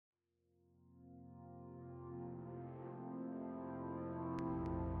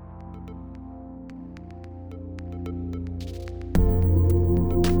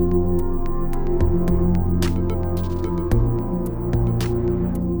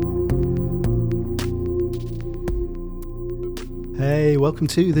Hey, welcome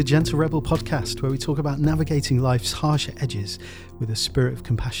to the Gentle Rebel podcast, where we talk about navigating life's harsher edges with a spirit of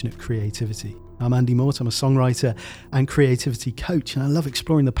compassionate creativity. I'm Andy Mort, I'm a songwriter and creativity coach, and I love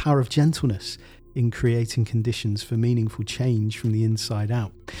exploring the power of gentleness in creating conditions for meaningful change from the inside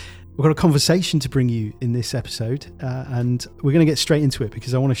out. We've got a conversation to bring you in this episode, and we're going to get straight into it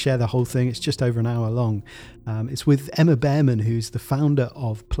because I want to share the whole thing. It's just over an hour long. It's with Emma Bearman, who's the founder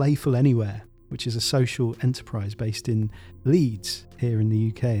of Playful, which is a social enterprise based in Leeds here in the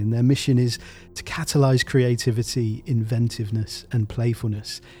UK. And their mission is to catalyse creativity, inventiveness and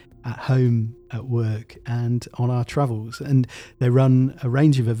playfulness at home, at work and on our travels. And they run a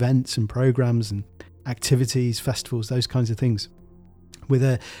range of events and programmes and activities, festivals, those kinds of things, with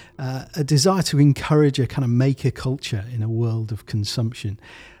a desire to encourage a kind of maker culture in a world of consumption.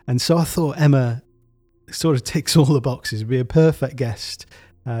 And so I thought Emma sort of ticks all the boxes, would be a perfect guest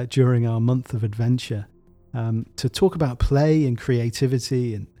during our month of adventure to talk about play and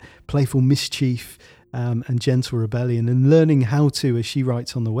creativity and playful mischief and gentle rebellion, and learning how to, as she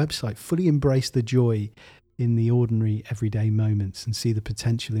writes on the website, fully embrace the joy in the ordinary everyday moments and see the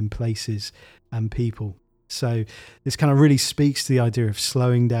potential in places and people. So this kind of really speaks to the idea of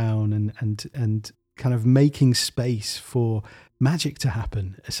slowing down and kind of making space for magic to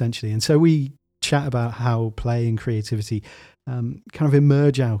happen, essentially. And so we chat about how play and creativity kind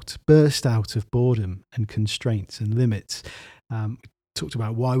of burst out of boredom and constraints and limits. We talked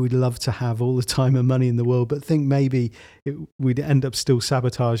about why we'd love to have all the time and money in the world, but think maybe we'd end up still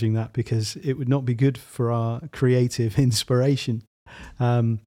sabotaging that because it would not be good for our creative inspiration.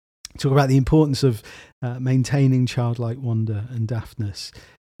 Talk about the importance of maintaining childlike wonder and daftness,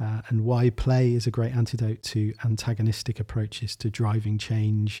 and why play is a great antidote to antagonistic approaches to driving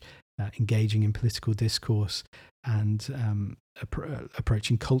change, engaging in political discourse, and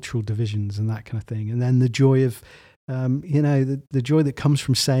approaching cultural divisions and that kind of thing. And then the joy of, the joy that comes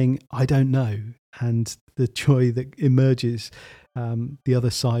from saying, I don't know, and the joy that emerges the other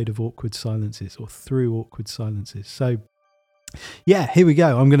side of awkward silences or through awkward silences. So yeah, here we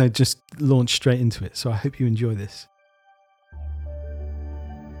go. I'm going to just launch straight into it. So I hope you enjoy this.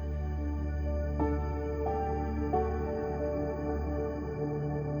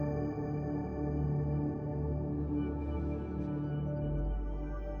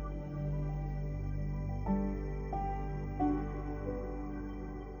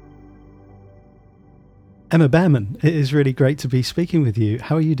 Emma Bearman, it is really great to be speaking with you.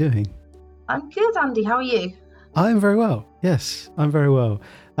 How are you doing? I'm good, Andy. How are you? I'm very well. Yes, I'm very well.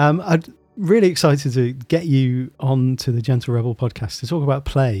 I'm really excited to get you on to the Gentle Rebel podcast to talk about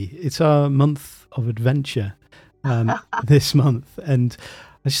play. It's our month of adventure this month. And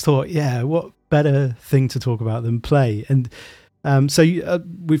I just thought, what better thing to talk about than play? And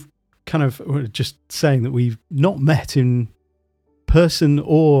we've kind of just saying that we've not met in person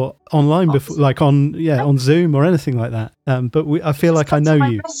or online before, like on Zoom or anything like that. But I feel like I know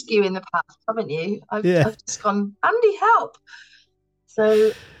you. Rescue in the past, haven't you? I've just gone, Andy, help.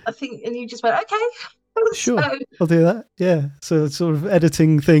 So I think, and you just went, okay. Sure, I'll do that. Yeah. So sort of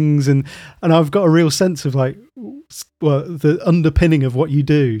editing things, and I've got a real sense of the underpinning of what you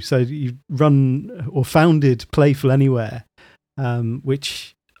do. So you run or founded Playful,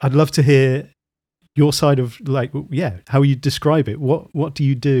 which I'd love to hear your side of how you describe it. What do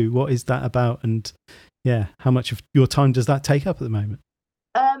you do? What is that about? And how much of your time does that take up at the moment?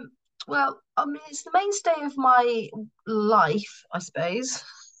 Well, I mean, it's the mainstay of my life, I suppose.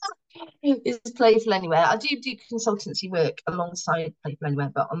 Is Playful Anywhere. I do consultancy work alongside Playful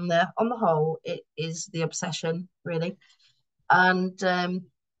Anywhere, but on the whole, it is the obsession, really. And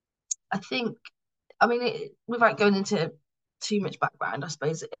I think, without going into too much background, I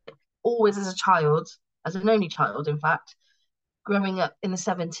suppose always as an only child, in fact, growing up in the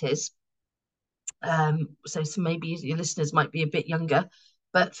 70s. So maybe your listeners might be a bit younger,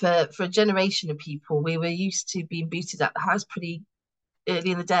 but for a generation of people, we were used to being booted out the house pretty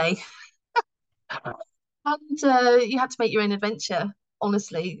early in the day. And you had to make your own adventure.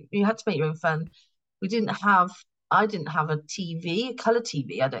 Honestly, you had to make your own fun. I didn't have a colour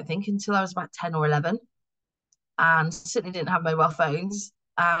TV, I don't think, until I was about 10 or 11. And certainly didn't have mobile phones.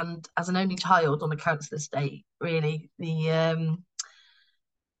 And as an only child on a council estate, really, you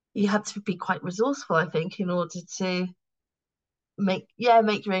had to be quite resourceful, I think, in order to make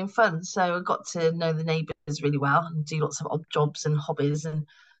your own fun. So I got to know the neighbours really well and do lots of odd jobs and hobbies. And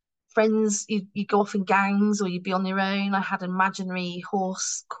friends, you go off in gangs or you'd be on your own. I had an imaginary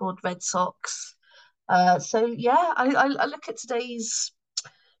horse called Red Sox. I look at today's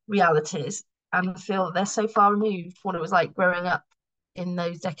realities and feel they're so far removed from what it was like growing up in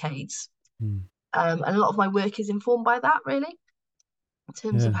those decades. And a lot of my work is informed by that, really.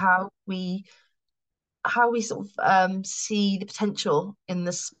 in terms of Yeah. how we sort of see the potential in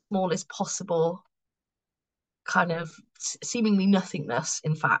the smallest possible kind of seemingly nothingness,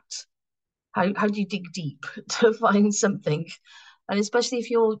 in fact. How do you dig deep to find something? And especially if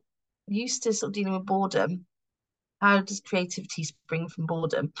you're used to sort of dealing with boredom, how does creativity spring from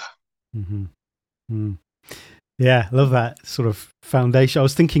boredom? Mm-hmm. Mm. Yeah, love that sort of foundation. I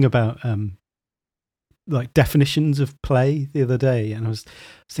was thinking about like definitions of play the other day, and I was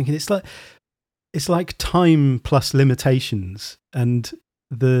thinking it's like time plus limitations, and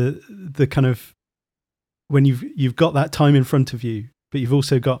the kind of when you've got that time in front of you, but you've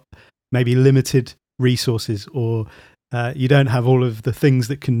also got maybe limited resources, or you don't have all of the things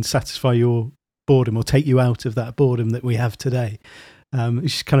that can satisfy your boredom or take you out of that boredom that we have today.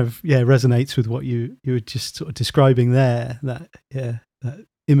 Which kind of resonates with what you were just sort of describing there. That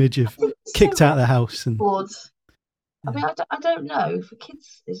image I of think so kicked out of the many house and boards. I yeah. mean, I don't know for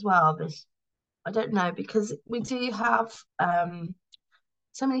kids as well. This I don't know because we do have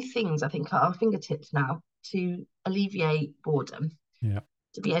so many things I think at our fingertips now to alleviate boredom, Yeah.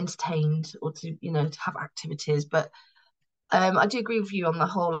 to be entertained, or to to have activities. But I do agree with you on the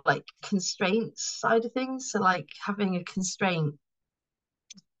whole like constraints side of things. So like having a constraint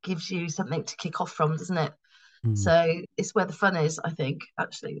gives you something to kick off from, doesn't it? Mm. So it's where the fun is, I think,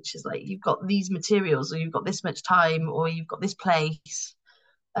 actually, which is like you've got these materials, or you've got this much time, or you've got this place.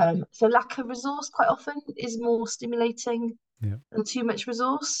 So lack of resource quite often is more stimulating Yeah. than too much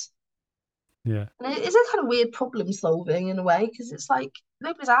resource. Yeah. And it is a kind of weird problem solving in a way, because it's like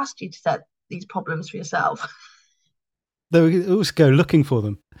nobody's asked you to set these problems for yourself. Though we always go looking for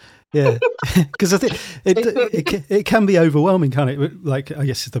them. Yeah, because I think it can be overwhelming, can't it? Like I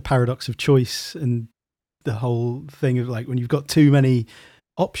guess it's the paradox of choice and the whole thing of like when you've got too many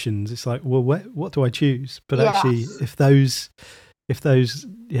options, it's like, well, what do I choose? But actually, Yes. if those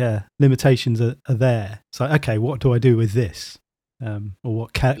limitations are there, it's like, okay, what do I do with this? Or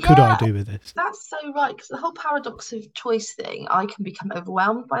what could I Yeah, do with this? that's so right. Because the whole paradox of choice thing, I can become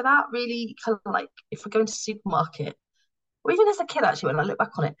overwhelmed by that. Really, kind of like if we're going to the supermarket, or even as a kid, actually, when I look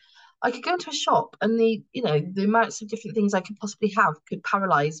back on it, I could go into a shop and the amounts of different things I could possibly have could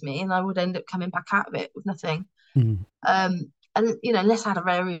paralyze me, and I would end up coming back out of it with nothing. Mm. And unless I had a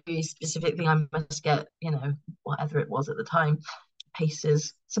very specific thing I must get, whatever it was at the time,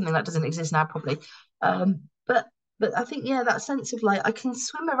 paces, something that doesn't exist now probably. But I think that sense of like I can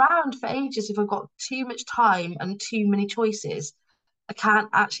swim around for ages if I've got too much time and too many choices. I can't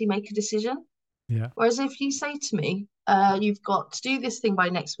actually make a decision. Yeah, Whereas if you say to me, you've got to do this thing by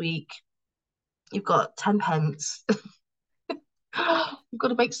next week, you've got 10 pence, you've got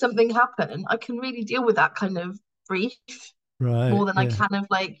to make something happen, I can really deal with that kind of brief right. more than I Yeah. can of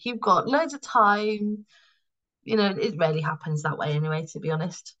like, you've got loads of time. It rarely happens that way anyway, to be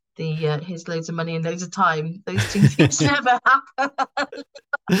honest. Here's loads of money and loads of time. Those two things never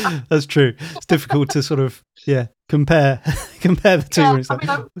happen. That's true. It's difficult to sort of compare compare the two. Yeah, When it's I like,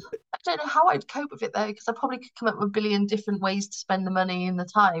 mean, I don't know how I'd cope with it though, because I probably could come up with a billion different ways to spend the money and the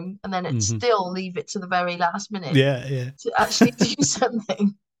time, and then it mhm. still leave it to the very last minute Yeah, yeah, to actually do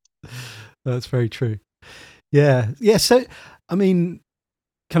something. that's very true. Yeah, yeah. So, I mean,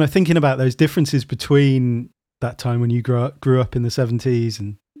 kind of thinking about those differences between that time when you grew up in the 70s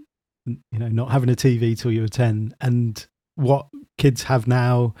and not having a TV till you were 10, and what kids have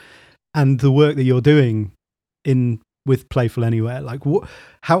now, and the work that you're doing in with Playful Anywhere. Like,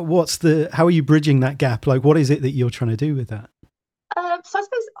 how are you bridging that gap? Like, what is it that you're trying to do with that? So I suppose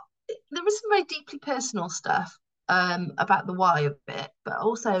there is some very deeply personal stuff about the why of it, but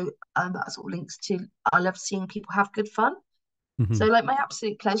also that sort of links to I love seeing people have good fun. Hmm. So, like, my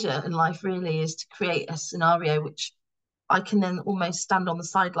absolute pleasure in life really is to create a scenario which I can then almost stand on the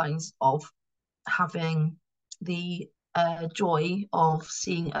sidelines of having the joy of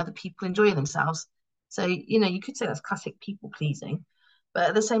seeing other people enjoying themselves. So, you could say that's classic people pleasing. But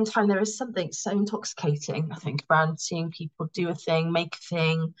at the same time, there is something so intoxicating, I think, around seeing people do a thing, make a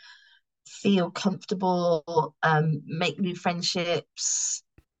thing, feel comfortable, make new friendships,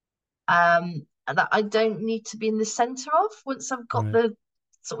 and that I don't need to be in the center of once I've got Right. the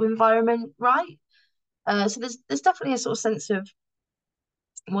sort of environment right. So there's definitely a sort of sense of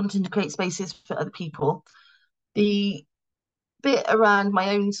wanting to create spaces for other people. The bit around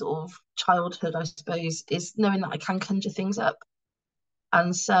my own sort of childhood, I suppose, is knowing that I can conjure things up.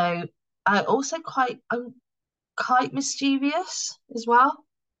 And so I'm quite mischievous as well.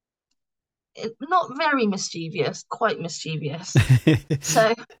 Not very mischievous, quite mischievous.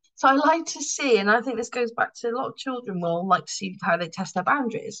 So so I like to see, and I think this goes back to a lot of children will like to see how they test their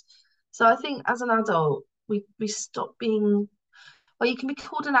boundaries. So I think as an adult, we stop being or you can be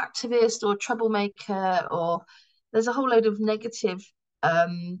called an activist or a troublemaker, or there's a whole load of negative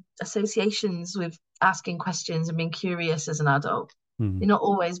associations with asking questions and being curious as an adult. Mm. You're not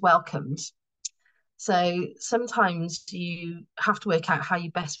always welcomed. So sometimes you have to work out how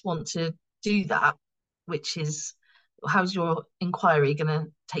you best want to do that, which is how's your inquiry going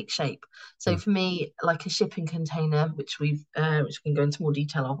to take shape. So Mm. for me, like a shipping container, which we can go into more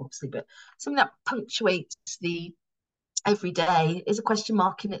detail of, obviously, but something that punctuates the every day is a question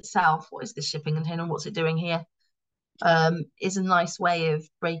mark in itself. What is this shipping container? What's it doing here? Is a nice way of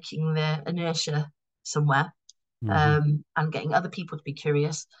breaking the inertia somewhere, Hmm. and getting other people to be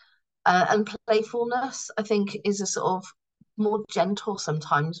curious. And playfulness, I think, is a sort of more gentle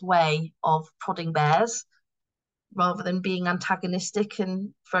sometimes way of prodding bears rather than being antagonistic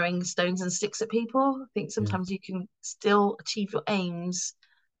and throwing stones and sticks at people. I think Yeah. sometimes you can still achieve your aims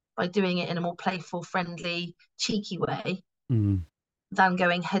by doing it in a more playful, friendly, cheeky way Mm. than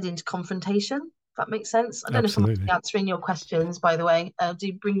going head into confrontation. If that makes sense. I don't know if I'm Absolutely. answering your questions, by the way.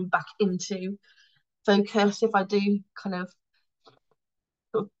 Do bring me back into focus if I do kind of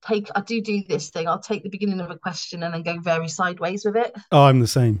I do this thing. I'll take the beginning of a question and then go very sideways with it. Oh, I'm the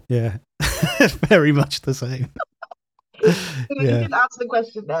same. Yeah. Very much the same. When you Yeah. didn't answer the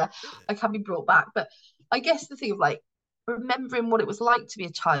question there, I can be brought back. But I guess the thing of like remembering what it was like to be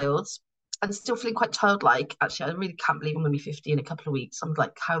a child and still feeling quite childlike. Actually, I really can't believe I'm going to be 50 in a couple of weeks. I'm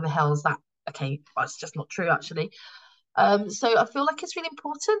like, how the hell is that? Okay, well, it's just not true, actually. So I feel like it's really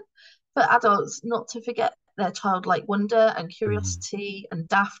important for adults not to forget their childlike wonder and Mm. curiosity and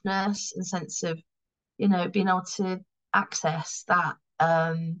daftness and sense of, being able to access that.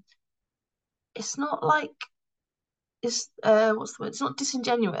 It's not like what's the word? It's not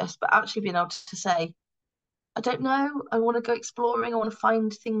disingenuous, but actually being able to say, I don't know, I want to go exploring, I want to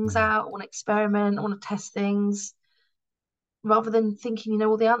find things Yeah. out, I want to experiment, I want to test things, rather than thinking you know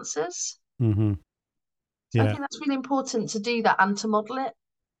all the answers. Hmm. So I Yeah. think that's really important to do that and to model it.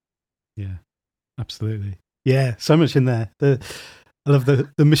 Yeah. Absolutely. Yeah. So much in there. I love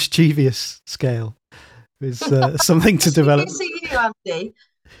the mischievous scale. Is something to develop. Mischievous you, Andy.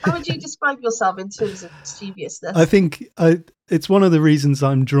 How would you describe yourself in terms of I mischievousness? think it's one of the reasons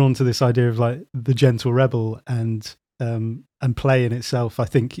I'm drawn to this idea of like the gentle rebel and play in itself. I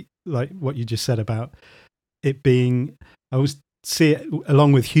think like what you just said about it being, I always see it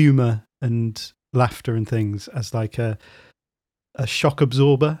along with humor and laughter and things as like a shock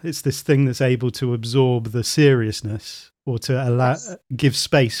absorber. It's this thing that's able to absorb the seriousness or to Yes. give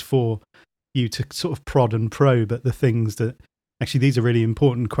space for you to sort of prod and probe at the things that actually these are really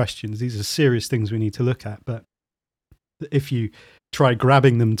important questions. These are serious things we need to look at. But if you try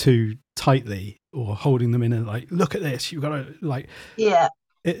grabbing them too tightly or holding them in a like, look at this, you've got to like Yeah.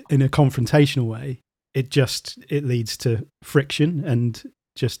 in a confrontational way, it leads to friction and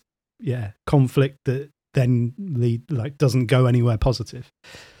just conflict that then doesn't go anywhere positive.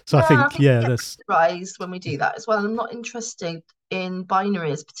 So I No, I think think we get that's polarized when we do that as well. I'm not interested in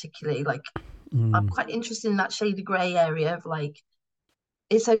binaries particularly. Like, I'm mm, quite interested in that shady grey area of like,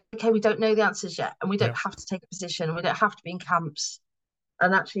 it's okay, we don't know the answers yet, and we don't yeah. have to take a position, and we don't have to be in camps.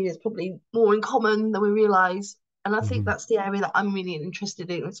 And actually, there's probably more in common than we realise. And I think Hmm. that's the area that I'm really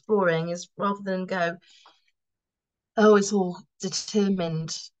interested in exploring, is rather than go, oh, it's all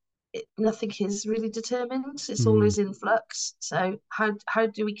determined. Nothing is really determined. It's Mm, always in flux. So how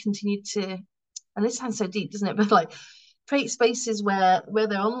do we continue to? And this sounds so deep, doesn't it? But like create spaces where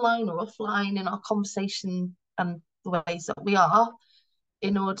they're online or offline in our conversation and the ways that we are,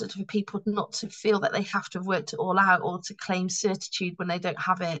 in order for people not to feel that they have to have worked it all out or to claim certitude when they don't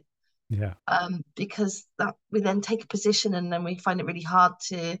have it. yeah. Because that we then take a position and then we find it really hard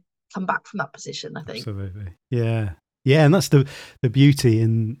to come back from that position, I think. Absolutely. Yeah. Yeah. And that's the beauty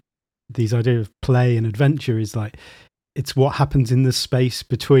in these ideas of play and adventure is like, it's what happens in the space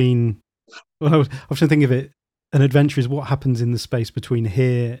between, well, I often think of it, an adventure is what happens in the space between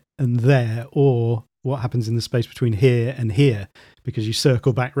here and there, or what happens in the space between here and here, because you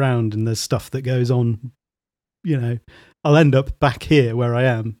circle back round and there's stuff that goes on, you know, I'll end up back here where I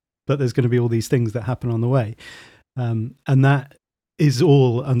am, but there's going to be all these things that happen on the way. And that is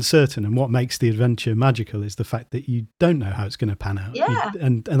all uncertain. And what makes the adventure magical is the fact that you don't know how it's going to pan out. Yeah,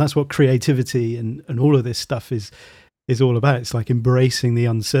 And that's what creativity and all of this stuff is all about. It's like embracing the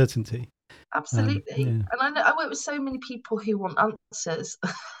uncertainty. absolutely. Yeah. And I work with so many people who want answers.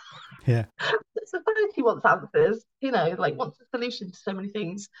 Yeah. Society wants answers, like wants a solution to so many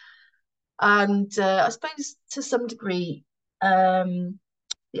things. And I suppose to some degree, the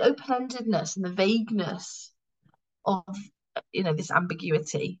open-endedness and the vagueness of this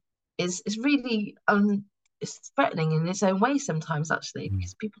ambiguity is really it's threatening in its own way sometimes, actually, Mm.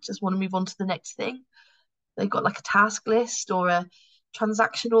 because people just want to move on to the next thing. They've got like a task list or a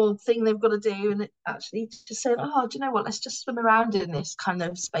transactional thing they've got to do, and it actually just saying, oh, do you know what, let's just swim around in this kind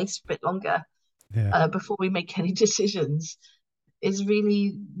of space for a bit longer Yeah. before we make any decisions, is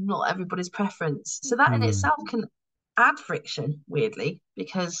really not everybody's preference. So that in No. itself can add friction, weirdly,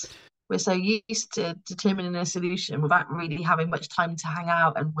 because we're so used to determining a solution without really having much time to hang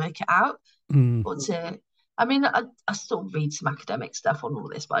out and work it out. Mm. Or to, I mean, I still read some academic stuff on all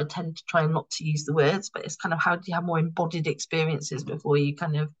this, but I tend to try not to use the words. But it's kind of, how do you have more embodied experiences before you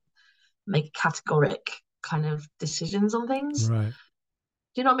kind of make categoric kind of decisions on things? Right.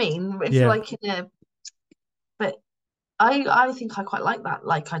 Do you know what I mean? It's Yeah. like in a, but I think I quite like that.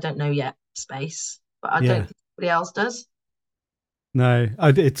 Like, I don't know yet space, but I don't Yeah. think anybody else does. No,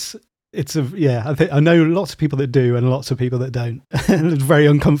 it's a yeah. I know lots of people that do, and lots of people that don't. And it's very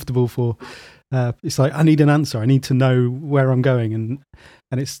uncomfortable for. It's like, I need an answer. I need to know where I'm going, and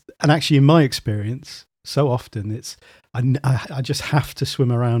actually, in my experience, so often it's I just have to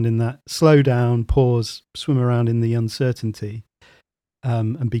swim around in that, slow down, pause, swim around in the uncertainty,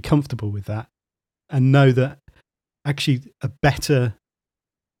 and be comfortable with that, and know that actually a better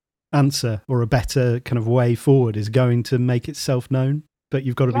answer or a better kind of way forward is going to make itself known. But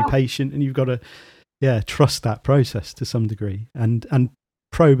you've got to be Yeah, patient, and you've got to trust that process to some degree, and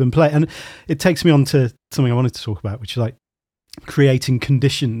probe and play. And it takes me on to something I wanted to talk about, which is like creating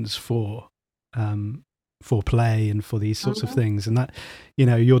conditions for play and for these sorts of mhm, things. And that,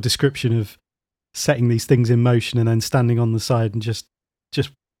 your description of setting these things in motion and then standing on the side and just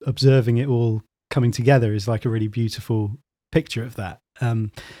observing it all coming together is like a really beautiful picture of that.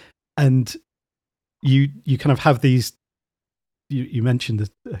 And you kind of have these. You mentioned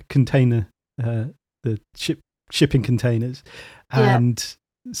the container, the shipping containers, yeah, and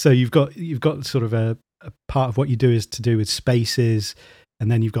so you've got sort of a part of what you do is to do with spaces,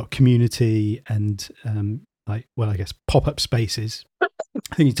 and then you've got community and I guess pop-up spaces. I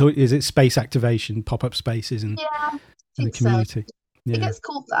think you talk, is it space activation, pop-up spaces, yeah. I and the think so. community. It Yeah. gets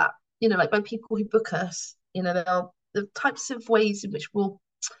called that, like by people who book us. There are the types of ways in which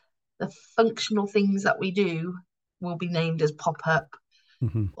the functional things that we do will be named as pop-up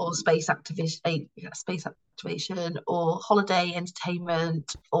Hmm. or space activation or holiday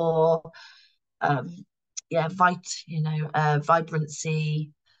entertainment or um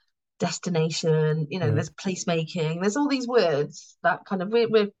vibrancy, destination. Right. There's placemaking, there's all these words that kind of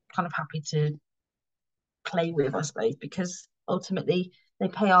we're kind of happy to play with, I suppose, because ultimately they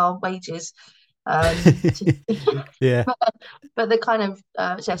pay our wages. Yeah. But they're kind of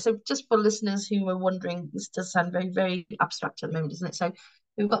yeah. So just for listeners who are wondering, this does sound very, very abstract at the moment, doesn't it? So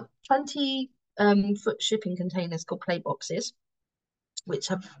we've got 20 foot shipping containers called play boxes, which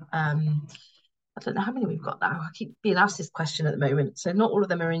have I don't know how many we've got now. I keep being asked this question at the moment. So not all of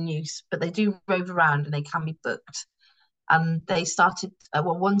them are in use, but they do rove around and they can be booked. And they started,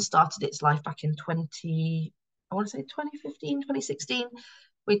 well, one started its life back in I want to say 2015, 2016.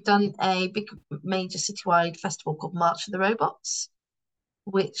 We'd done a big major citywide festival called March of the Robots,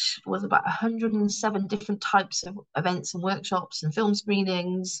 which was about 107 different types of events and workshops and film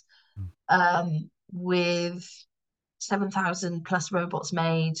screenings, with 7,000 plus robots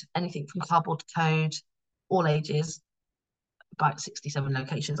made, anything from cardboard to code, all ages, about 67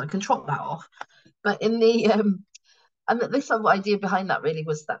 locations. I can trot that off. But in the and the sort of idea behind that really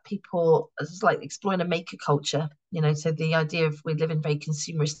was that people, it's like exploring a maker culture, so the idea of we live in very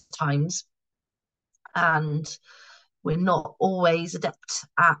consumerist times, and we're not always adept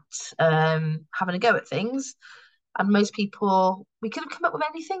at having a go at things. And most people, we could have come up with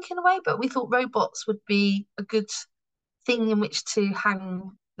anything in a way, but we thought robots would be a good thing in which to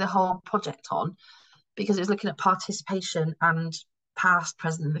hang the whole project on, because it was looking at participation and past,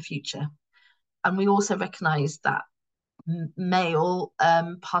 present, and the future. And we also recognised that male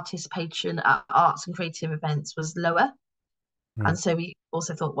participation at arts and creative events was lower. And Right. so we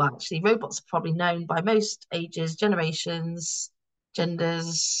also thought, well, actually, robots are probably known by most ages, generations,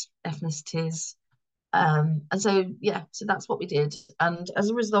 genders, ethnicities. And so, yeah, so that's what we did. And as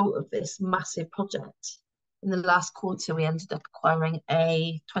a result of this massive project, in the last quarter, we ended up acquiring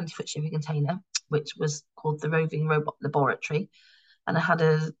a 20-foot shipping container, which was called the Roving Robot Laboratory. And I had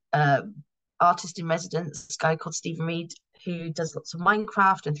a artist in residence, this guy called Stephen Reed, who does lots of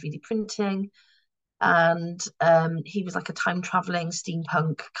Minecraft and 3D printing. And he was like a time traveling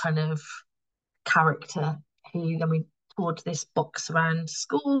steampunk kind of character who then we toured this box around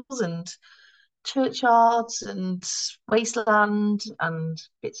schools and churchyards and wasteland and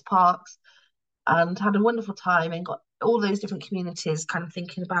bits of parks, and had a wonderful time and got all those different communities kind of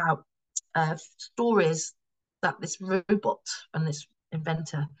thinking about stories that this robot and this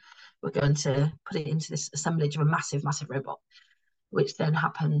inventor were going to put it into this assemblage of a massive, massive robot, which then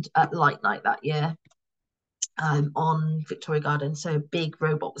happened at Light Night that year on Victoria Garden. So a big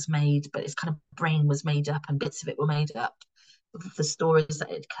robot was made, but its kind of brain was made up and bits of it were made up of the stories that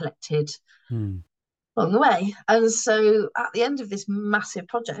it collected along the way. And so at the end of this massive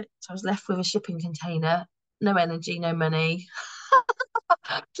project, I was left with a shipping container, no energy, no money,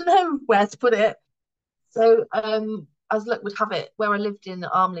 nowhere to put it. So as luck would have it, where I lived in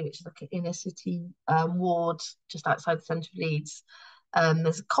Armley, which is like an inner city ward just outside the centre of Leeds,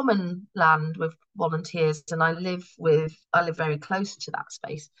 there's a common land with volunteers, and I live very close to that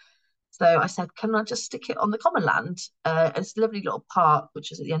space. So I said, can I just stick it on the common land? It's a lovely little park,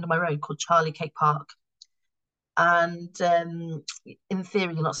 which is at the end of my road, called Charlie Cake Park. And in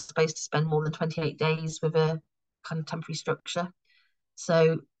theory, you're not supposed to spend more than 28 days with a kind of temporary structure.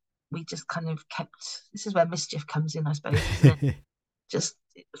 So we just kind of kept, this is where mischief comes in, I suppose, isn't it? Just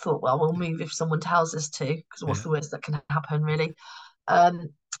thought, well, we'll move if someone tells us to, because what's the worst that can happen, really? And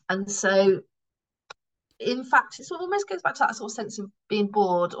so, in fact, it sort of almost goes back to that sort of sense of being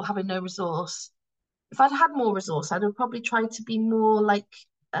bored or having no resource. If I'd had more resource, I'd have probably tried to be more like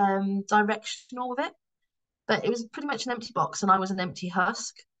directional with it. But it was pretty much an empty box, and I was an empty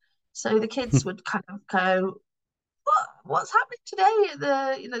husk. So the kids would kind of go, what's happening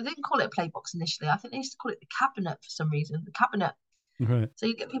today? They didn't call it a play box initially. I think they used to call it the cabinet for some reason. The cabinet. Right. So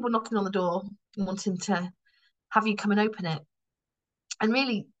you get people knocking on the door wanting to have you come and open it. And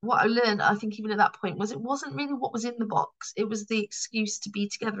really, what I learned, I think, even at that point, was it wasn't really what was in the box. It was the excuse to be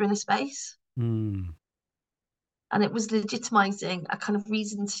together in a space. And it was legitimizing a kind of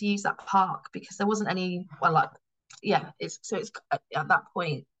reason to use that park, because there wasn't any, it's at that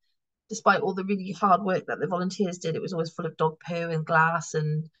point, despite all the really hard work that the volunteers did, it was always full of dog poo and glass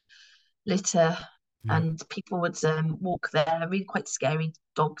and litter. And people would walk there, really quite scary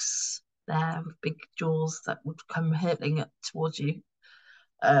dogs there with big jaws that would come hurtling towards you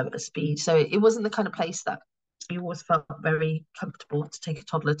at speed. So it wasn't the kind of place that you always felt very comfortable to take a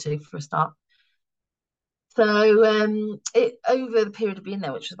toddler to for a start. So it over the period of being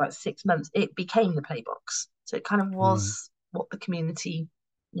there, which was about 6 months, it became the playbox. So it kind of was what the community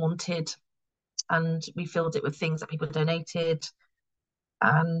wanted, and we filled it with things that people donated,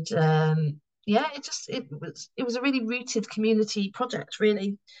 and it was a really rooted community project,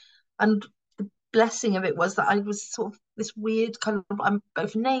 really. And the blessing of it was that I was sort of this weird kind of, I'm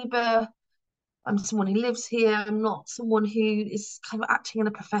both neighbour, I'm someone who lives here, I'm not someone who is kind of acting in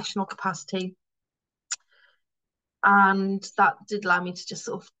a professional capacity. And that did allow me to just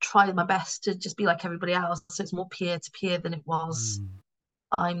sort of try my best to just be like everybody else. So it's more peer to peer than it was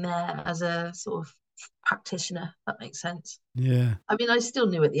I'm there as a sort of practitioner, if that makes sense. Yeah. I mean, I still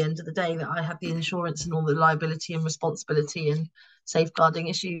knew at the end of the day that I had the insurance and all the liability and responsibility and safeguarding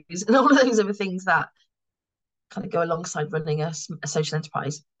issues and all of those other things that kind of go alongside running a social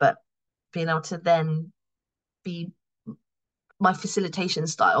enterprise. But being able to then be, my facilitation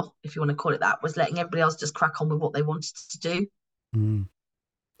style, if you want to call it that, was letting everybody else just crack on with what they wanted to do.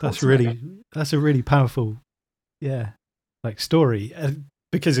 That's a really powerful, like story,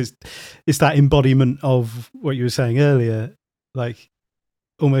 because it's that embodiment of what you were saying earlier, like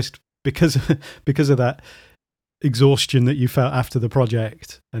almost because of that exhaustion that you felt after the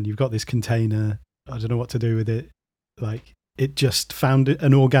project, and you've got this container, I don't know what to do with it, like it just found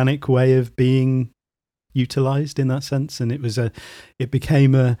an organic way of being utilized in that sense, and it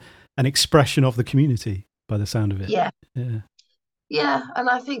became an expression of the community by the sound of it. And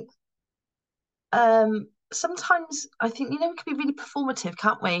I think sometimes I think we can be really performative,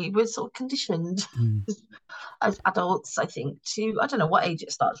 can't we? We're sort of conditioned as adults, I think, to, I don't know what age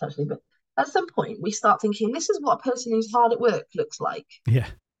it starts actually, but at some point we start thinking this is what a person who's hard at work looks like.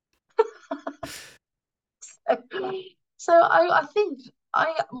 So I think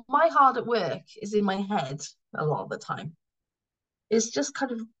my hard at work is in my head a lot of the time. It's just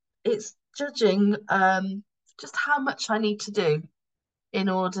kind of, it's judging just how much I need to do in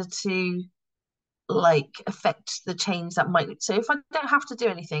order to like affect the change that might. So if I don't have to do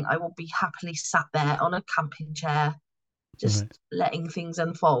anything, I will be happily sat there on a camping chair, just letting things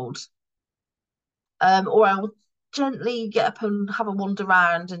unfold. Or I'll gently get up and have a wander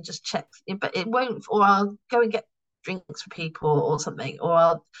around and just check, but it won't, or I'll go and get drinks for people or something,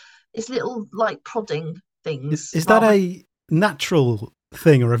 or it's little like prodding things. Is that a natural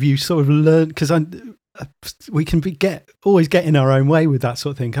thing, or have you sort of learned, because we can always get in our own way with that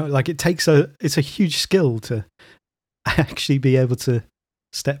sort of thing, like it's a huge skill to actually be able to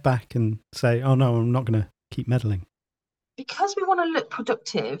step back and say, oh no, I'm not going to keep meddling, because we want to look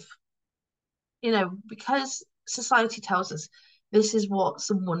productive, because society tells us this is what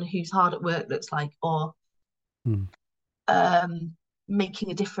someone who's hard at work looks like, or Mm.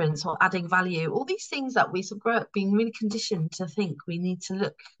 making a difference or adding value. All these things that we sort of grow up being really conditioned to think we need to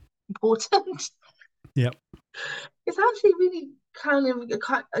look important. Yep. It's actually really kind of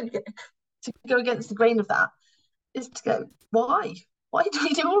to go against the grain of that is to go, why? Why do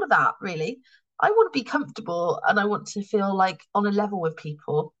we do all of that, really? I want to be comfortable and I want to feel like on a level with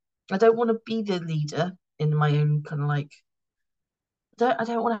people. I don't want to be the leader in my own kind of like, I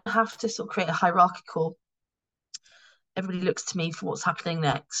don't want to have to sort of create a hierarchical, everybody looks to me for what's happening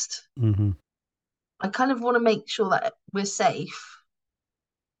next. Mm-hmm. I kind of want to make sure that we're safe,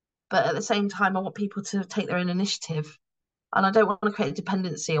 but at the same time, I want people to take their own initiative. And I don't want to create a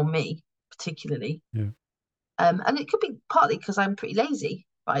dependency on me, particularly. Yeah. And it could be partly because I'm pretty lazy,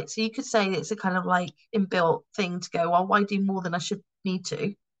 right? So you could say it's a kind of like inbuilt thing to go, well, why do more than I should need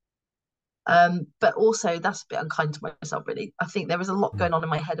to? But also that's a bit unkind to myself, really. I think there is a lot Mm. going on in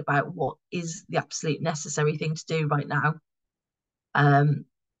my head about what is the absolute necessary thing to do right now. Um,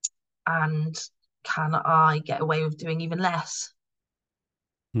 and can I get away with doing even less,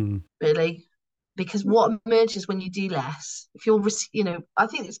 Mm. really? Because what emerges when you do less, if you're, I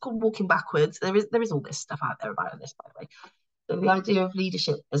think it's called walking backwards. There is all this stuff out there about this, by the way. So the idea of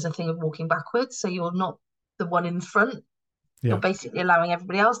leadership is a thing of walking backwards. So you're not the one in front. You're Yeah. basically allowing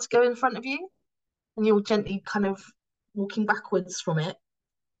everybody else to go in front of you, and you're gently kind of walking backwards from it.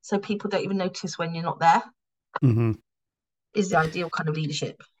 So people don't even notice when you're not there. Mm-hmm. Is the ideal kind of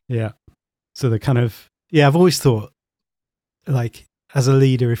leadership. Yeah. So the kind of, yeah, I've always thought, like, as a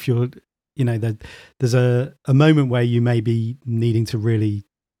leader, if you're, there's a moment where you may be needing to really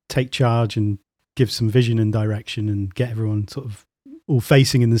take charge and give some vision and direction and get everyone sort of all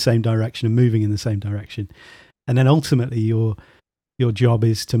facing in the same direction and moving in the same direction. And then ultimately your job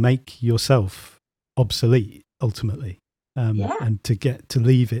is to make yourself obsolete, ultimately, and to get to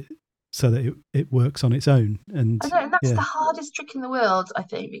leave it so that it works on its own. And I know, and that's yeah. the hardest trick in the world, I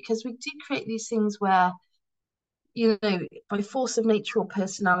think, because we do create these things where, by force of nature or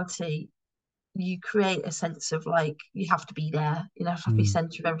personality, you create a sense of like you have to be there, have to be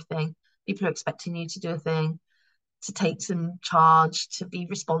center of everything. People are expecting you to do a thing, to take some charge, to be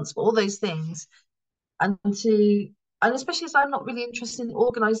responsible, all those things. And especially as I'm not really interested in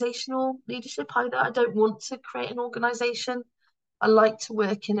organizational leadership either. I don't want to create an organization. I like to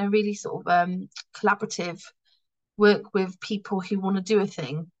work in a really sort of collaborative, work with people who want to do a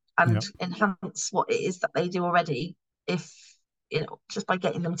thing and enhance what it is that they do already, if just by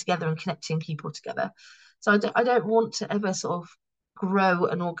getting them together and connecting people together. So I don't want to ever sort of grow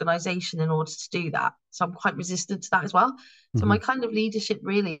an organization in order to do that. So I'm quite resistant to that as well. So my kind of leadership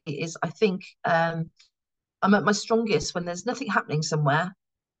really is, I think, I'm at my strongest when there's nothing happening somewhere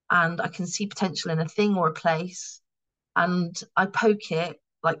and I can see potential in a thing or a place, and I poke it,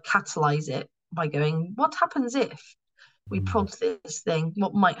 like catalyze it by going, what happens if we prod this thing?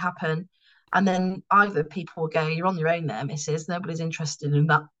 What might happen? And then either people will go, you're on your own there, missus. Nobody's interested in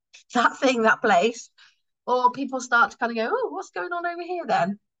that thing, that place. Or people start to kind of go, oh, what's going on over here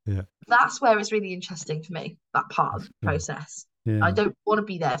then? Yeah. That's where it's really interesting for me, that part of the process. Yeah. I don't want to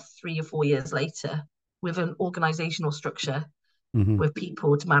be there 3 or 4 years later with an organizational structure with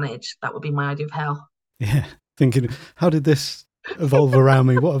people to manage. That would be my idea of hell. Yeah. Thinking, how did this evolve around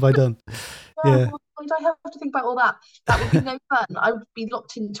me? What have I done? Yeah. Why do I have to think about all that? That would be no fun. I would be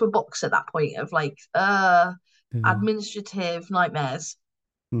locked into a box at that point of like administrative nightmares.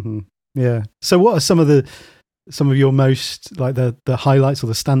 Mm-hmm. Yeah. So what are some of your most, like, the highlights or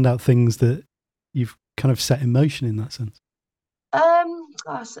the standout things that you've kind of set in motion in that sense?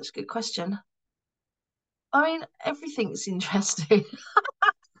 That's such a good question. I mean, everything's interesting.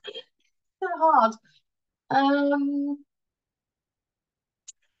 So hard. I mean,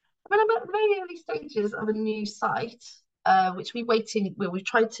 I'm at the very early stages of a new site, which we've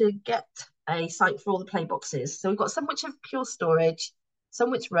tried to get a site for all the play boxes. So we've got some which have pure storage,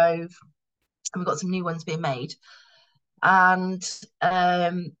 some which rove, and we've got some new ones being made. And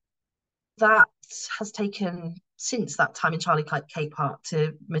that has taken since that time in Charlie Cake Park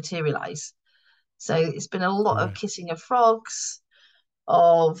to materialize. So it's been a lot of kissing of frogs,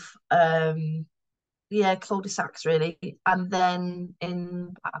 of cul-de-sacs really. And then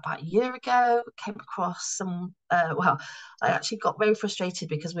in about a year ago, came across some. I actually got very frustrated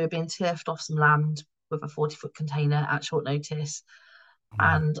because we were being turfed off some land with a 40-foot container at short notice,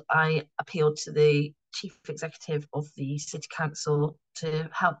 and I appealed to the chief executive of the city council to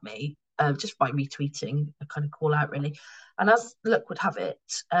help me. Just by retweeting a kind of call out, really. And as luck would have it,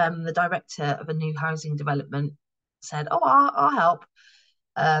 the director of a new housing development said, "Oh, I'll help."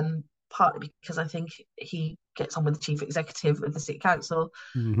 Partly because I think he gets on with the chief executive of the city council.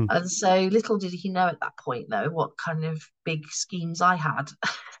 Mm-hmm. And so little did he know at that point, though, what kind of big schemes I had.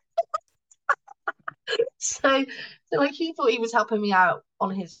 So like he thought he was helping me out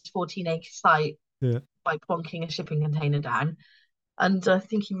on his 14-acre site Yeah. by plonking a shipping container down. And I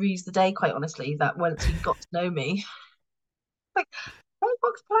think he rues the day, quite honestly, that once he got to know me, like, hey,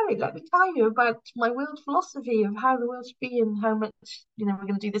 Fox Planet, let me tell you about my world philosophy of how the world should be and how much, we're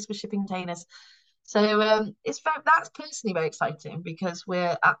going to do this with shipping containers. So that's personally very exciting because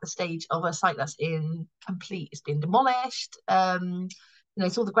we're at the stage of a site that's in complete, it's been demolished.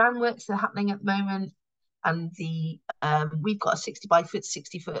 It's all the groundworks that are happening at the moment. And we've got a 60 by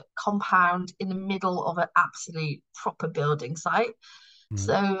 60 foot compound in the middle of an absolute proper building site. Right.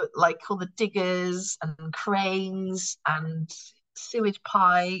 So like all the diggers and cranes and sewage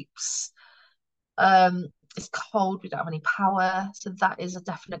pipes. It's cold, we don't have any power. So that is a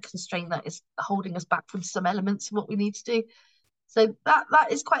definite constraint that is holding us back from some elements of what we need to do. So that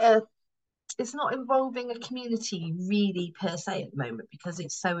is it's not involving a community really per se at the moment because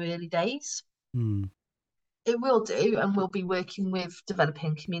it's so early days. It will do, and we'll be working with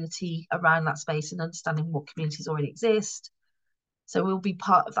developing community around that space and understanding what communities already exist. So we'll be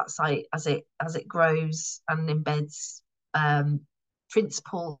part of that site as it grows and embeds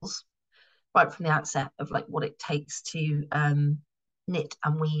principles right from the outset of like what it takes to knit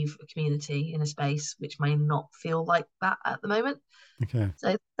and weave a community in a space which may not feel like that at the moment. Okay.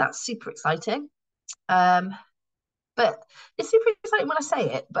 So that's super exciting. But it's super exciting when I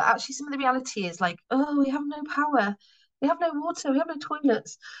say it, but actually some of the reality is like, oh, we have no power, we have no water, we have no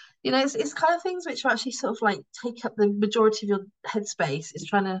toilets. It's kind of things which are actually sort of like take up the majority of your headspace is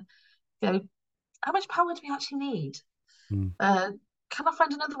trying to go, how much power do we actually need? Can I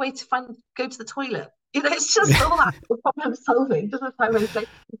find another way to go to the toilet? It's just all that problem solving. Doesn't find any place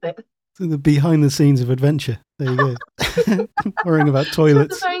with it. So the behind the scenes of adventure. There you go. Worrying about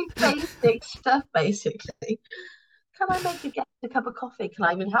toilets. The very basic stuff, basically. Can I make a guest a cup of coffee? Can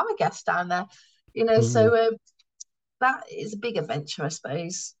I even have a guest down there? So that is a big adventure, I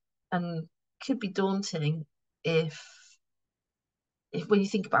suppose, and could be daunting if when you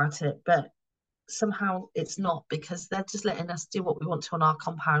think about it, but somehow it's not because they're just letting us do what we want to on our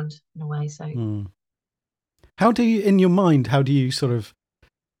compound in a way. So how do you, in your mind, sort of,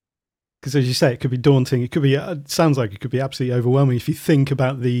 because as you say, it could be daunting, it could be, it sounds like it could be absolutely overwhelming if you think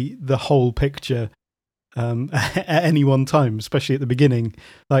about the whole picture at any one time, especially at the beginning.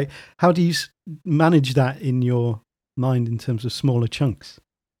 Like, how do you manage that in your mind in terms of smaller chunks?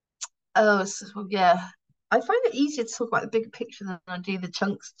 Yeah, I find it easier to talk about the bigger picture than I do the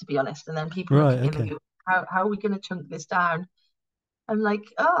chunks, to be honest. And then people Right, look at me and okay. go, how are we going to chunk this down? I'm like,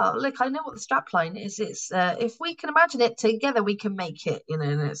 oh, look, I know what the strap line is. It's if we can imagine it together, we can make it,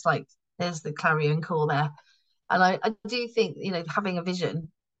 and it's like, there's the clarion call there. And I do think, having a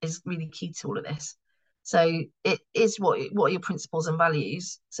vision is really key to all of this. So it is what are your principles and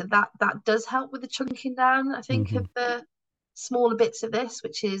values. So that does help with the chunking down, I think, of the smaller bits of this,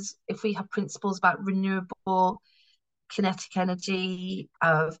 which is if we have principles about renewable kinetic energy,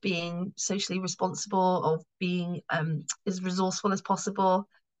 of being socially responsible, of being as resourceful as possible,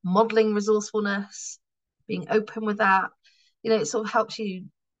 modeling resourcefulness, being open with that. It sort of helps you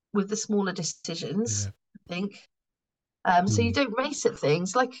with the smaller decisions, I think. So you don't race at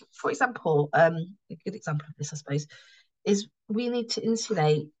things. Like, for example, a good example of this, I suppose, is we need to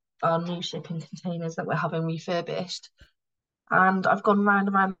insulate our new shipping containers that we're having refurbished. And I've gone round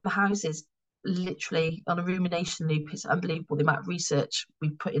and round the houses literally on a rumination loop. It's unbelievable the amount of research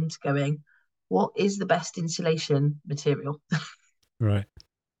we've put into going, what is the best insulation material? Right.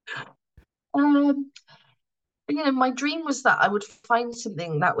 My dream was that I would find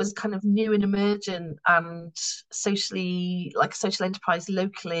something that was kind of new and emergent and socially, like a social enterprise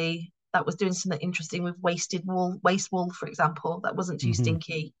locally, that was doing something interesting with waste wool, for example, that wasn't too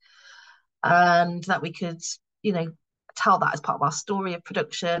stinky, and that we could, tell that as part of our story of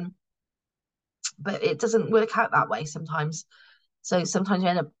production. But it doesn't work out that way sometimes. So sometimes you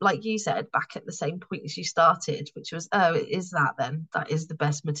end up, like you said, back at the same point as you started, which was, oh, it is that then. That is the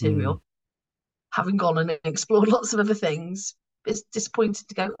best material. Having gone and explored lots of other things, it's disappointed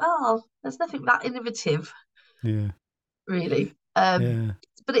to go, oh, there's nothing that innovative, really.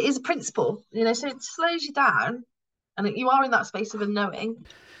 But it is a principle, so it slows you down and you are in that space of unknowing.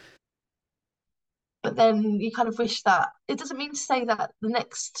 But then you kind of wish that it doesn't mean to say that the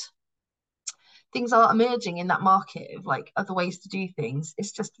next things are emerging in that market of like other ways to do things.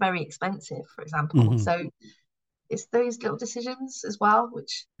 It's just very expensive, for example. So it's those little decisions as well,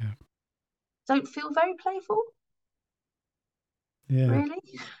 which don't feel very playful. Really?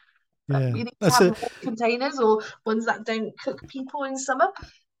 Yeah. We need to have more containers or ones that don't cook people in summer.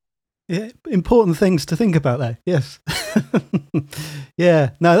 Yeah, important things to think about there. Yes.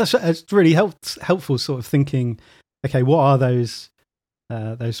 Yeah. No, that's really helpful sort of thinking, okay, what are those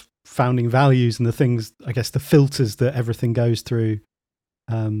founding values and the things, I guess, the filters that everything goes through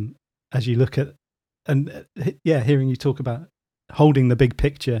as you look at, and hearing you talk about holding the big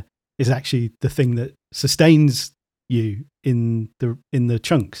picture is actually the thing that sustains you in the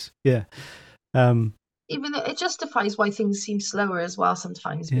chunks. Yeah. Even it justifies why things seem slower as well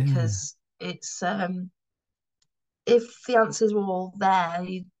sometimes, because it's if the answers were all there,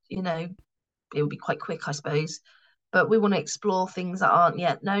 you know, it would be quite quick, I suppose. But we want to explore things that aren't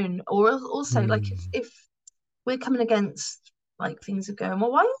yet known, or also like if we're coming against like things are going,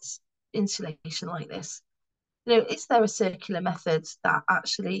 well, why is insulation like this? You know, is there a circular method that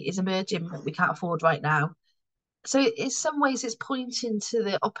actually is emerging that we can't afford right now? So in some ways, it's pointing to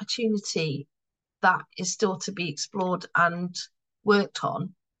the opportunity that is still to be explored and worked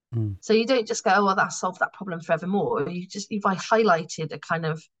on. So you don't just go, oh, well, that solved that problem forevermore. You've highlighted a kind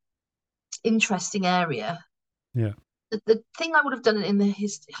of interesting area. Yeah. The thing I would have done in the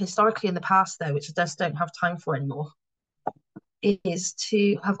historically in the past, though, which I just don't have time for anymore, is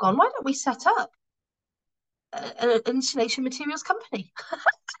to have gone, why don't we set up an insulation materials company?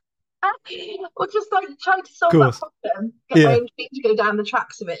 Or just like try to solve that problem, get my own feet to go down the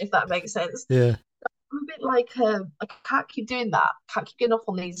tracks of it, if that makes sense. Yeah. I'm a bit like, I can't keep doing that. Can't keep going off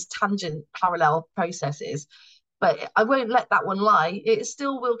on these tangent parallel processes. But I won't let that one lie. It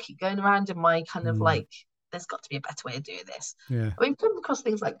still will keep going around in my kind of like, there's got to be a better way of doing this. Yeah. I mean, come across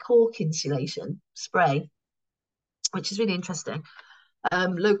things like cork insulation spray, which is really interesting.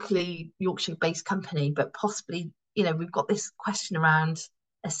 Locally Yorkshire-based company, but possibly, you know, we've got this question around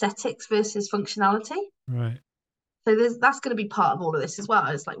aesthetics versus functionality. Right. So that's going to be part of all of this as well.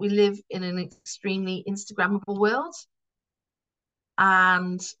 It's like we live in an extremely Instagrammable world.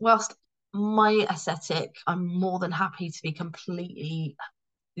 And whilst my aesthetic, I'm more than happy to be completely,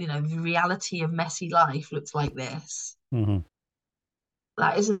 you know, the reality of messy life looks like this.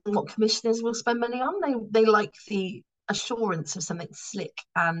 That isn't what commissioners will spend money on. They like the assurance of something slick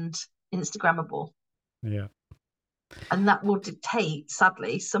and Instagrammable. Yeah. And that will dictate,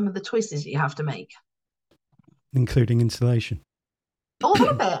 sadly, some of the choices you have to make. Including insulation. All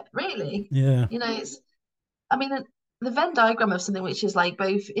of it, really. Yeah. You know, the Venn diagram of something which is like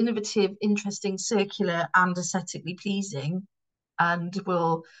both innovative, interesting, circular, and aesthetically pleasing, and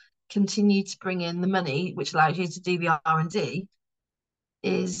will continue to bring in the money, which allows you to do the R&D,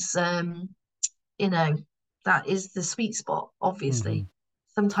 is, you know, that is the sweet spot, obviously.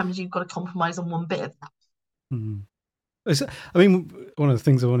 Sometimes you've got to compromise on one bit of that. I mean, one of the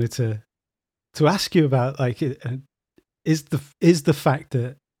things I wanted to ask you about, like, is the fact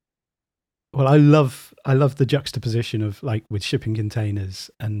that, well, I love the juxtaposition of, like, with shipping containers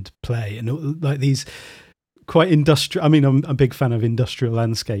and play and like these quite industrial. I mean, I'm a big fan of industrial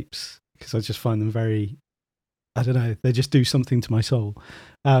landscapes because I just find them very, I don't know, they just do something to my soul.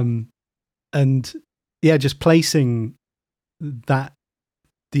 And yeah, just placing that,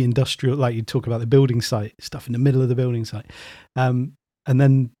 the industrial, like you talk about the building site stuff in the middle of the building site, and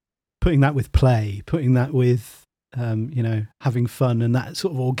then putting that with play, putting that with, you know, having fun and that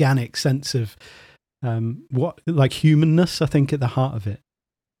sort of organic sense of what, like, humanness, I think, at the heart of it,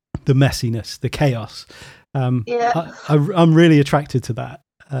 the messiness, the chaos. I'm really attracted to that,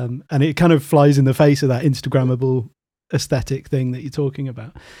 and it kind of flies in the face of that Instagrammable aesthetic thing that you're talking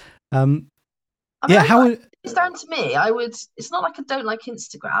about. It's down to me. It's not like I don't like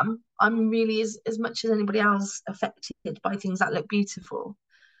Instagram. I'm really as much as anybody else affected by things that look beautiful.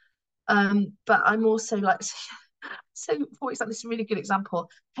 But I'm also like, so for example, this is a really good example.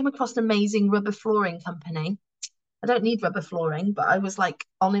 I came across an amazing rubber flooring company. I don't need rubber flooring, but I was like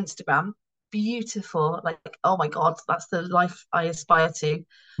on Instagram, beautiful, like, oh my God, that's the life I aspire to.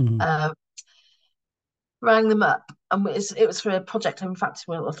 Rang them up, and it was for a project. In fact,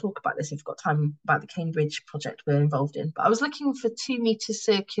 we'll talk about this if we've got time, about the Cambridge project we're involved in. But I was looking for 2-meter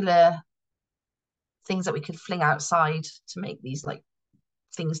circular things that we could fling outside to make these like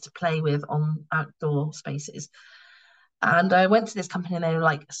things to play with on outdoor spaces. And I went to this company and they were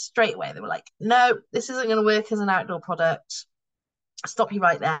like, straight away, they were like, no, this isn't going to work as an outdoor product. Stop you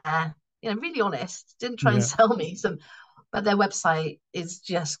right there. You know, really honest. Didn't try and sell me some, but their website is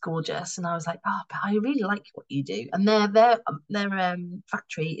just gorgeous. And I was like, oh, but I really like what you do. And their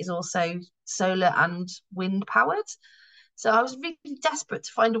factory is also solar and wind powered. So I was really desperate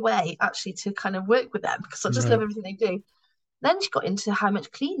to find a way actually to kind of work with them because I just love everything they do. Then she got into how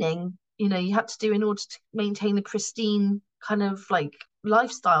much cleaning, you know, you had to do in order to maintain the pristine kind of like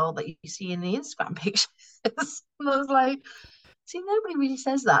lifestyle that you see in the Instagram pictures. And I was like, see, nobody really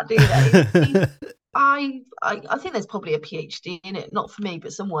says that, do they? I mean, I think there's probably a PhD in it, not for me,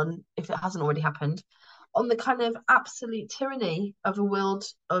 but someone, if it hasn't already happened, on the kind of absolute tyranny of a world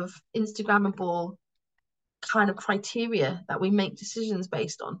of Instagrammable kind of criteria that we make decisions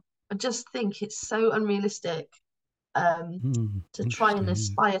based on. I just think it's so unrealistic to try and Interesting.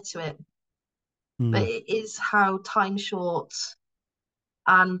 aspire to it. But it is how time short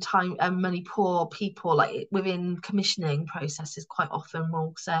and time and money poor people, like within commissioning processes, quite often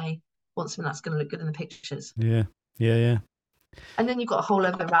will say, want something that's going to look good in the pictures. Yeah. And then you've got a whole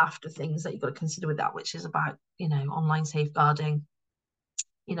other raft of things that you've got to consider with that, which is about, online safeguarding,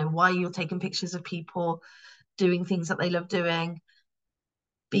 why you're taking pictures of people doing things that they love doing,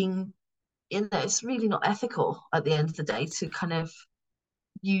 being, it's really not ethical at the end of the day to kind of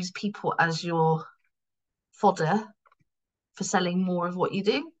use people as your fodder for selling more of what you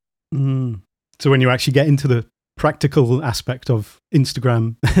do. So when you actually get into the practical aspect of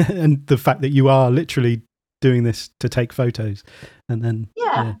Instagram and the fact that you are literally doing this to take photos, and then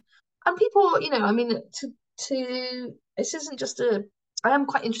and people, I mean, to this isn't just I am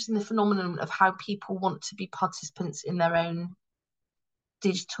quite interested in the phenomenon of how people want to be participants in their own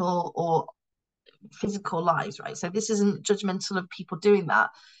digital or physical lives, right? So this isn't judgmental of people doing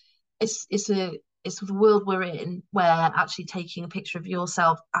that. It's the world we're in, where actually taking a picture of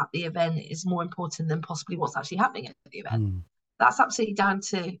yourself at the event is more important than possibly what's actually happening at the event. That's absolutely down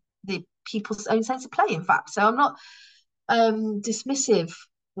to the people's own sense of play, in fact. So I'm not dismissive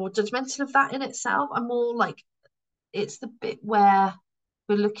or judgmental of that in itself. I'm more like, it's the bit where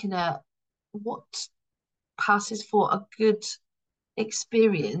we're looking at what passes for a good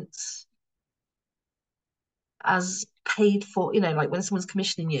experience as paid for, like when someone's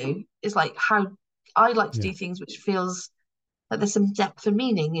commissioning you, is like how I like to do things which feels like there's some depth and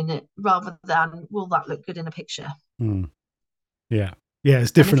meaning in it, rather than will that look good in a picture. Yeah,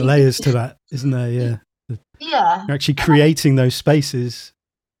 it's different layers to that, isn't there? You're actually creating those spaces.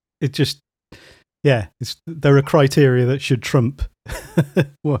 It just there are criteria that should trump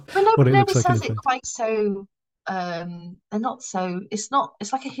what it looks like. Says it quite so they're not so, it's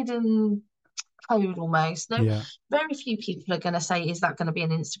like a hidden code almost. Very few people are going to say, is that going to be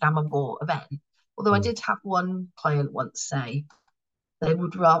an Instagrammable event? Although I did have one client once say they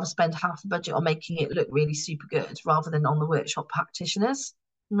would rather spend half the budget on making it look really super good rather than on the workshop practitioners.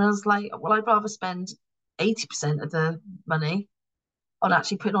 And I was like, well, I'd rather spend 80% of the money on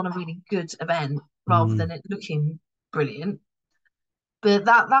actually putting on a really good event rather than it looking brilliant. But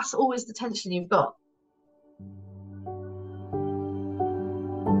that's always the tension you've got.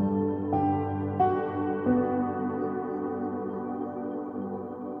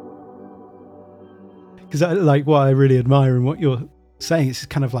 Because like what I really admire in what you're saying is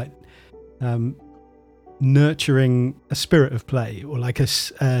kind of like nurturing a spirit of play, or like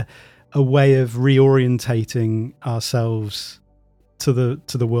a way of reorientating ourselves to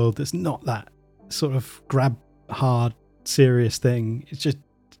the world that's not that sort of grab hard serious thing. It's just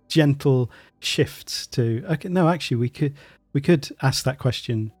gentle shifts to, okay, no, actually we could ask that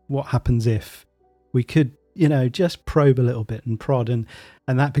question, what happens if we could, just probe a little bit and prod, and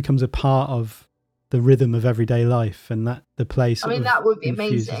that becomes a part of the rhythm of everyday life, and that the place. That would be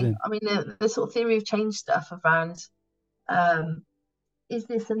amazing. I mean, the sort of theory of change stuff around, is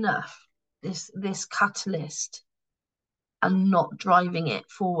this enough? This catalyst, and not driving it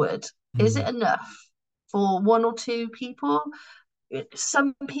forward. Is it enough for one or two people?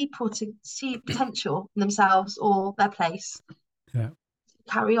 Some people to see potential in themselves or their place.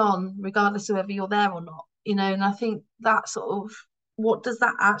 Carry on, regardless of whether you're there or not. And I think that sort of, what does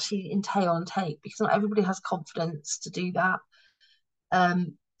that actually entail and take? Because not everybody has confidence to do that.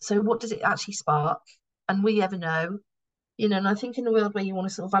 So what does it actually spark? And will you ever know? And I think in a world where you want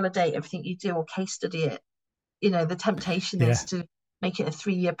to sort of validate everything you do or case study it, the temptation is to make it a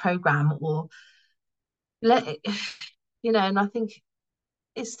 3-year program or let it, and I think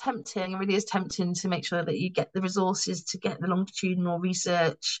it's tempting, it really is tempting to make sure that you get the resources to get the longitudinal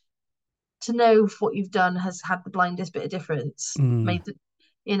research, to know if what you've done has had the blindest bit of difference, made the,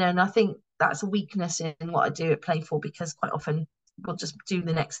 and I think that's a weakness in what I do at Playful, because quite often we'll just do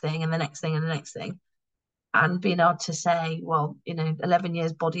the next thing and the next thing and the next thing, and being able to say, well, 11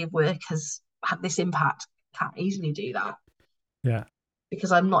 years body of work has had this impact, can't easily do that.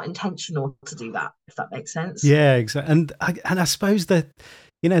 Because I'm not intentional to do that, if that makes sense. Yeah, exactly. And I suppose that,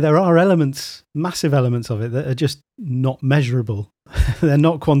 there are elements, massive elements of it that are just not measurable. They're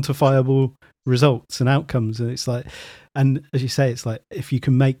not quantifiable results and outcomes. And it's like, and as you say, it's like, if you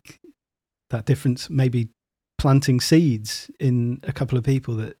can make that difference, maybe planting seeds in a couple of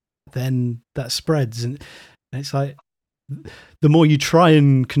people that spreads. And it's like, the more you try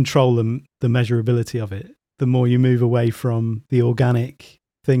and control the measurability of it, the more you move away from the organic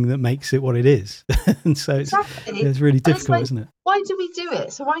thing that makes it what it is. And so it's really difficult, isn't it? Why do we do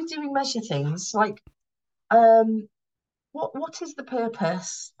it? So why do we measure things? Like, what is the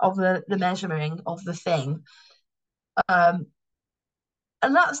purpose of the measuring of the thing?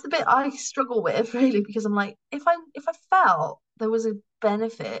 And that's the bit I struggle with, really, because I'm like, if I felt there was a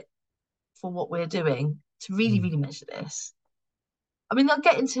benefit for what we're doing to really measure this. I mean, they'll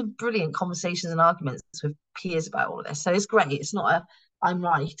get into brilliant conversations and arguments with peers about all of this. So it's great. It's not a I'm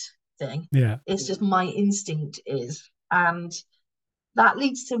right thing. Yeah. It's just my instinct is. And that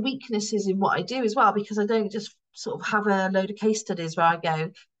leads to weaknesses in what I do as well, because I don't just sort of have a load of case studies where I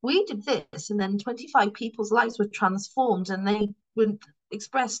go, we did this, and then 25 people's lives were transformed and they were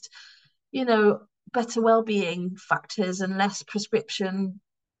expressed, better well-being factors and less prescription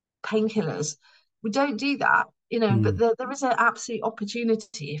painkillers. We don't do that, but there is an absolute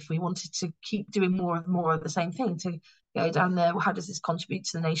opportunity if we wanted to keep doing more of the same thing, to go down there. Well, how does this contribute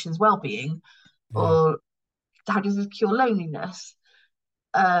to the nation's well-being? Or how does this cure loneliness?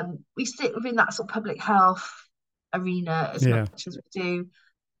 We sit within that sort of public health arena as much as we do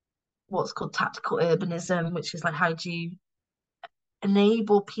what's called tactical urbanism, which is like, how do you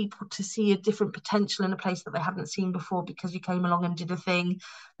enable people to see a different potential in a place that they hadn't seen before because you came along and did a thing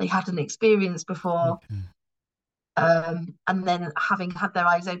they hadn't experienced before. And then, having had their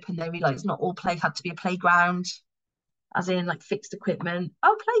eyes open, they realise not all play had to be a playground, as in like fixed equipment.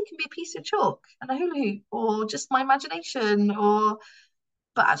 Oh, play can be a piece of chalk and a hula hoop, or just my imagination.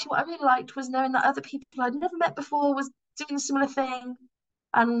 But actually, what I really liked was knowing that other people I'd never met before was doing a similar thing,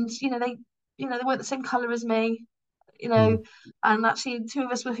 and they weren't the same colour as me, and actually two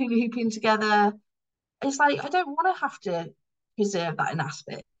of us were hula hooping together. It's like, I don't want to have to preserve that in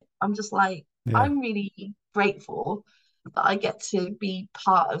aspect. I'm just like, I'm really grateful that I get to be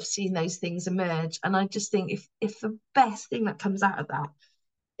part of seeing those things emerge. And I just think if the best thing that comes out of that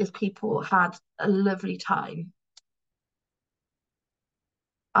is people had a lovely time,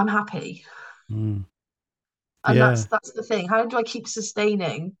 I'm happy. And that's the thing. How do I keep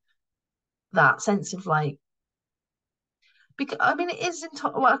sustaining that sense of like, because I mean, it is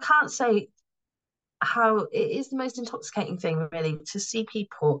well, I can't say how it is the most intoxicating thing, really, to see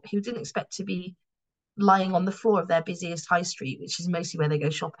people who didn't expect to be lying on the floor of their busiest high street, which is mostly where they go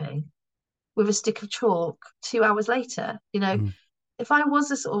shopping, with a stick of chalk 2 hours later. If I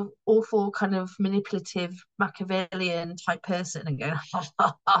was a sort of awful kind of manipulative Machiavellian type person and going,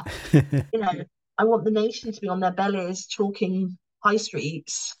 I want the nation to be on their bellies chalking high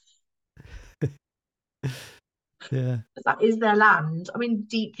streets. That is their land. I mean,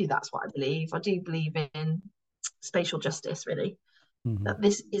 deeply, that's what I believe. I do believe in spatial justice, really. That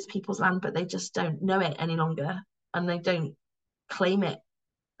this is people's land, but they just don't know it any longer, and they don't claim it,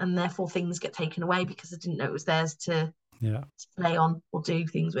 and therefore things get taken away because they didn't know it was theirs to play on or do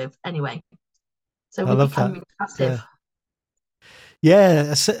things with anyway. So we become passive.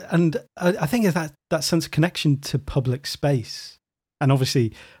 And I think it's that sense of connection to public space, and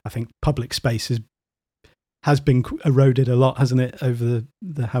obviously I think public space has been eroded a lot, hasn't it, over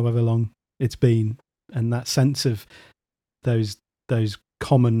the however long it's been, and that sense of those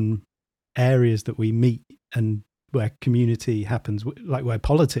common areas that we meet and where community happens, like where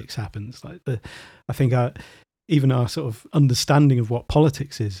politics happens. Like I think even our sort of understanding of what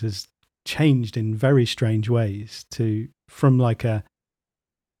politics is has changed in very strange ways, from like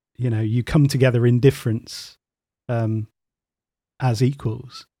you come together in difference as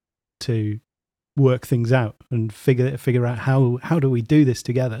equals to work things out and figure out how do we do this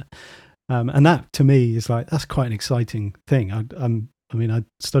together. And that to me is like, that's quite an exciting thing. I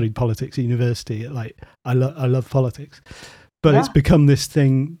studied politics at university. I love politics, but it's become this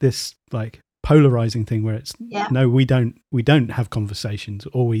thing, this like polarizing thing where it's no, we don't have conversations,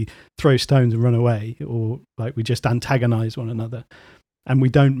 or we throw stones and run away, or like we just antagonize one another, and we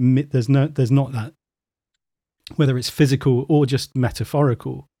don't. There's not that, whether it's physical or just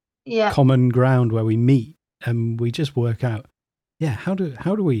metaphorical, common ground where we meet and we just work out, how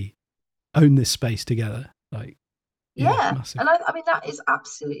do we own this space together? Like, and I mean that is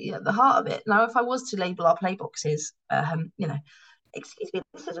absolutely at the heart of it. Now, if I was to label our play boxes, excuse me,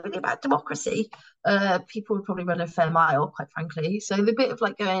 this is really about democracy, people would probably run a fair mile, quite frankly. So the bit of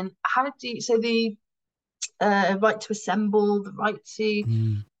like going, the right to assemble, the right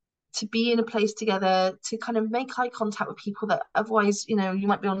to be in a place together, to kind of make eye contact with people that otherwise, you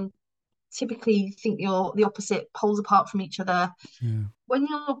might be on, typically think you're the opposite poles apart from each other. When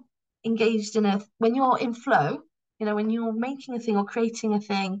you're engaged when you're in flow, when you're making a thing or creating a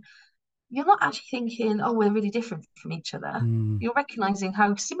thing, you're not actually thinking, oh, we're really different from each other. You're recognizing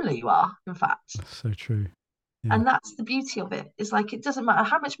how similar you are, in fact. That's so true. Yeah. And that's the beauty of it. It's like, it doesn't matter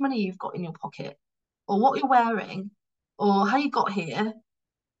how much money you've got in your pocket or what you're wearing or how you got here.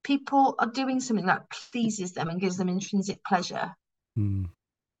 People are doing something that pleases them and gives them intrinsic pleasure. And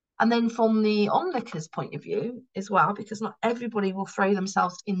then from the onlookers' point of view as well, because not everybody will throw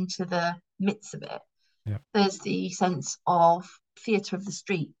themselves into the midst of it. Yeah. There's the sense of theatre of the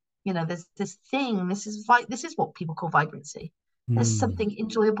street. There's this thing. This is what people call vibrancy. There's something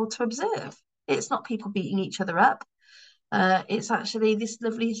enjoyable to observe. It's not people beating each other up. It's actually this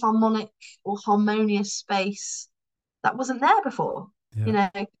lovely harmonic or harmonious space that wasn't there before. Yeah.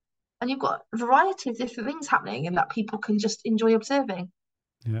 And you've got a variety of different things happening, and that people can just enjoy observing.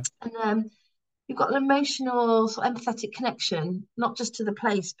 Yeah. And you've got an emotional, sort of empathetic connection, not just to the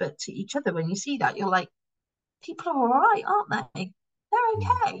place, but to each other. When you see that, you're like, people are all right, aren't they? They're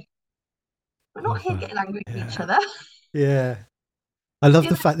okay. We're not here getting angry with each other. Yeah. I love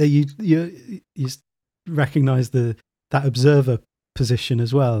the fact that you recognize that observer position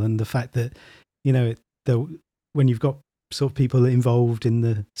as well, and the fact that, when you've got sort of people involved in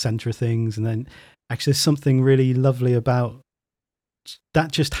the center of things, and then actually there's something really lovely about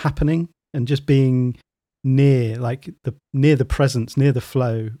that just happening and just being near the presence, near the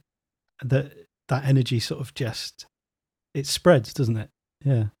flow, that energy sort of just, it spreads, doesn't it?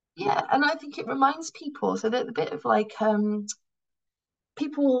 Yeah. Yeah, and I think it reminds people, so that the bit of like,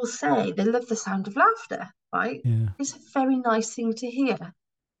 people will say they love the sound of laughter, right? Yeah. It's a very nice thing to hear,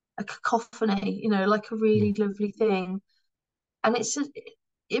 a cacophony, like a really lovely thing. And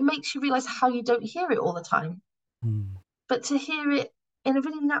it makes you realize how you don't hear it all the time. But to hear it in a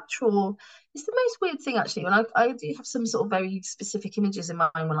really natural, it's the most weird thing actually. When I do have some sort of very specific images in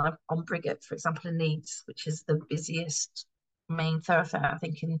mind when I'm on Briggate, for example, in Leeds, which is the busiest main thoroughfare, I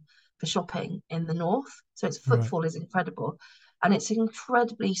think, for shopping in the north. So its footfall is incredible. And it's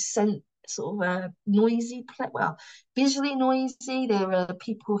incredibly sort of noisy, visually noisy. There are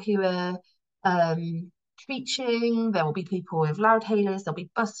people who are preaching, there will be people with loudhailers, there'll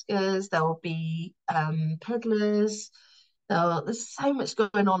be buskers, there will be peddlers. There's so much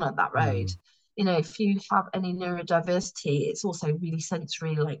going on at that road. If you have any neurodiversity, it's also really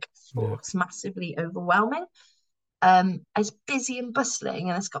sensory, it's massively overwhelming. It's busy and bustling,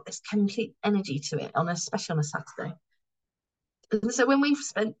 and it's got this complete energy to it, especially on a Saturday. And so when we've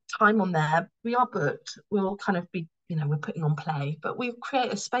spent time on there, we are booked. We'll kind of be, we're putting on play, but we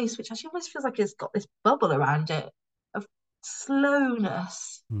create a space which actually almost feels like it's got this bubble around it of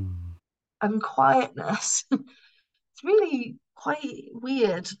slowness and quietness. It's really quite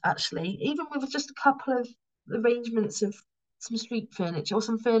weird, actually, even with just a couple of arrangements of some street furniture or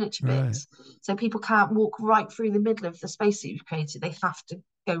some furniture bits. So people can't walk right through the middle of the space that you've created. They have to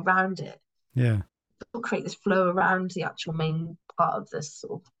go round it. Yeah. It'll create this flow around the actual main part of this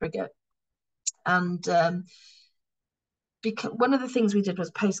sort of Briggate. And because one of the things we did was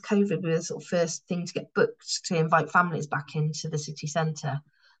post-COVID, we were the sort of first thing to get booked to invite families back into the city centre.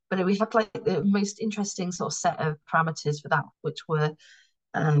 But we had like the most interesting sort of set of parameters for that, which were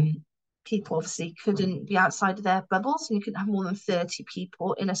people obviously couldn't be outside of their bubbles, and you couldn't have more than 30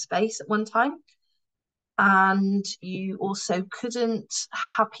 people in a space at one time. And you also couldn't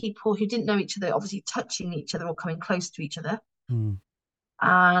have people who didn't know each other, obviously touching each other or coming close to each other.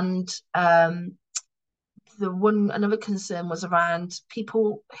 And another concern was around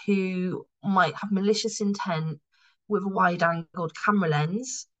people who might have malicious intent with a wide-angled camera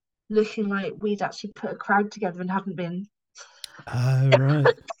lens, looking like we'd actually put a crowd together and hadn't been. Oh,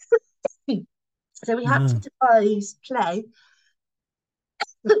 right. So we had to devise play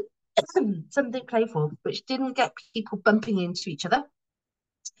something playful, which didn't get people bumping into each other,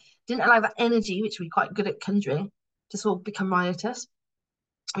 didn't allow that energy, which we're quite good at conjuring, to sort of become riotous.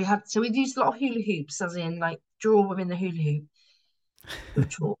 We'd used a lot of hula hoops, as in like draw them in the hula hoop with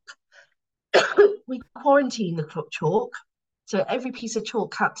chalk. We quarantined the chalk, so every piece of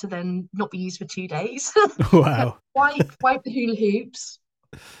chalk had to then not be used for 2 days. Wow. wipe the hula hoops.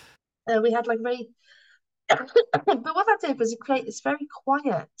 We had like very but what that did was create this very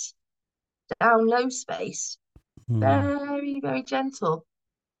quiet down low space, very, very gentle.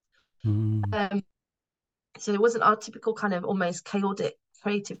 So it wasn't our typical kind of almost chaotic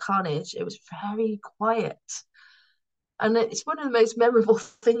creative carnage. It was very quiet. And it's one of the most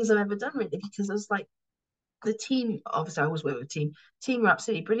things I've ever done, really, because it was like the team, obviously I always work with team were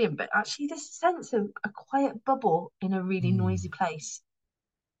absolutely brilliant, but actually this sense of a quiet bubble in a really noisy place.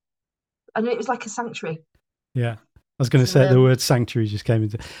 And it was like a sanctuary. Yeah. was going to So say the word sanctuary just came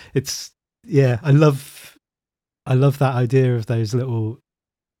into it's. Yeah, I love that idea of those little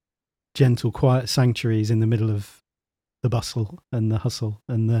gentle, quiet sanctuaries in the middle of the bustle and the hustle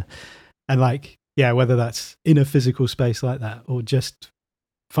and like, yeah, whether that's in a physical space like that or just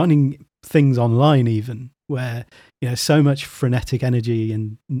finding things online, even where, you know, so much frenetic energy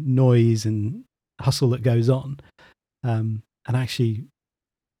and noise and hustle that goes on, and actually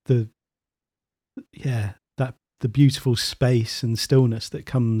the the beautiful space and stillness that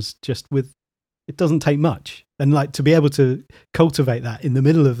comes just with it doesn't take much, and like to be able to cultivate that in the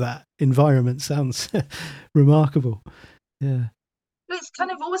middle of that environment sounds remarkable. Yeah. it's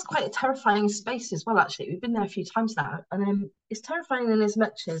kind of always quite a terrifying space as well, actually. We've been there a few times now, and it's terrifying in as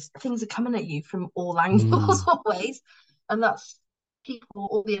much as things are coming at you from all angles always, and that's people,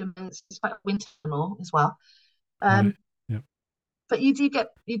 all the elements. It's quite winter and all as well. Right. Um, Yeah. but you do get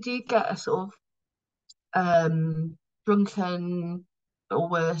a sort of drunken or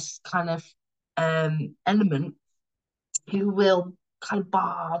worse kind of element who will kind of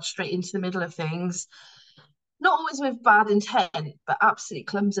barge straight into the middle of things, not always with bad intent, but absolutely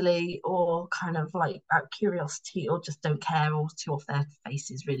clumsily or kind of like out of curiosity or just don't care or too off their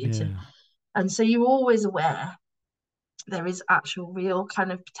faces really to. Yeah. And so you're always aware there is actual real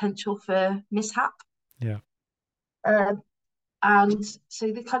kind of potential for mishap. Yeah. Um, and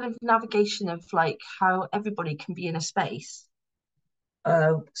so the kind of navigation of like how everybody can be in a space,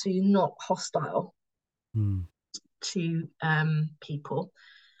 so you're not hostile Mm. to people.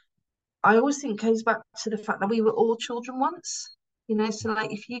 I always think goes back to the fact that we were all children once, you know. So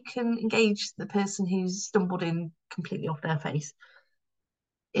like, if you can engage the person who's stumbled in completely off their face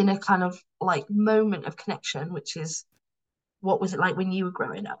in a kind of like moment of connection, which is what was it like when you were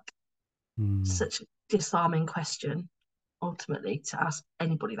growing up? Mm. Such a disarming question, ultimately, to ask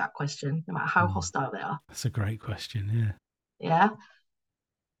anybody that question, no matter how hostile they are. That's a great question. Yeah. Yeah,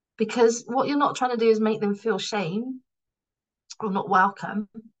 because what you're not trying to do is make them feel shame or not welcome.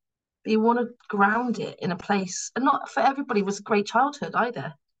 But you want to ground it in a place, and not for everybody was a great childhood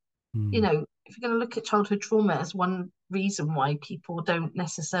either. You Mm. know, if you're going to look at childhood trauma as one reason why people don't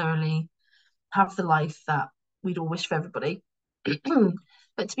necessarily have the life that we'd all wish for everybody,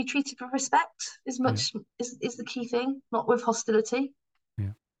 but to be treated with respect is Yeah. much is the key thing, not with hostility.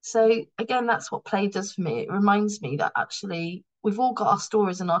 Yeah. So again, that's what play does for me. It reminds me that actually we've all got our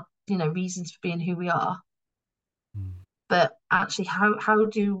stories and our, you know, reasons for being who we are. Mm. But actually, how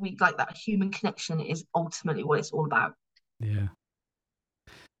do we, like, that human connection is ultimately what it's all about. Yeah.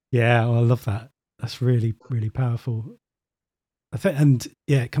 Yeah. Well, I love that. That's really, really powerful. I think, and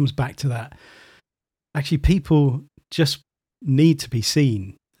yeah, it comes back to that. Actually, people just need to be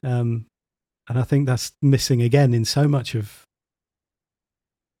seen. And I think that's missing again in so much of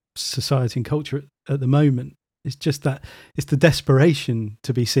society and culture at the moment. It's just that it's the desperation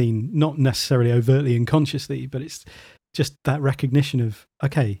to be seen, not necessarily overtly and consciously, but it's just that recognition of,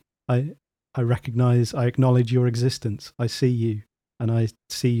 okay, I recognize, I acknowledge your existence. I see you and I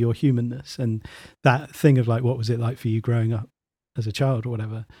see your humanness. And that thing of like, what was it like for you growing up as a child or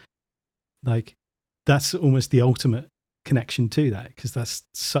whatever? Like, that's almost the ultimate connection to that, because that's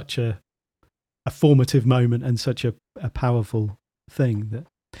such a formative moment and such a powerful thing that,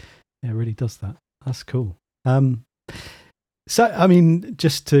 yeah, really does that. That's cool. So, I mean,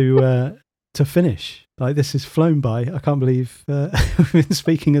 just to finish, like, this has flown by. I can't believe we've been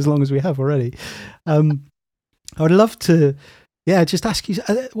speaking as long as we have already. I would love to, yeah, just ask you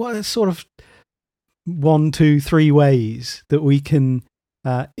what are sort of 1, 2, 3 ways that we can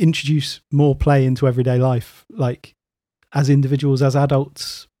introduce more play into everyday life, like as individuals, as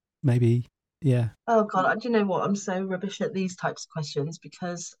adults, maybe. Yeah. Oh God, do you know what? I'm so rubbish at these types of questions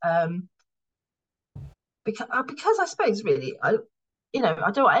because I suppose really I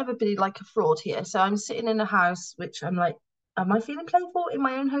don't ever be like a fraud here. So I'm sitting in a house which I'm like, am I feeling playful in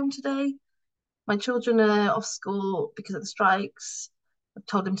my own home today? My children are off school because of the strikes. I've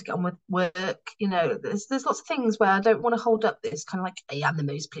told them to get on with work. You know, there's lots of things where I don't want to hold up this kind of like, I am the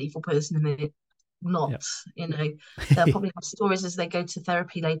most playful person in the not, Yep. you know. They'll probably have stories as they go to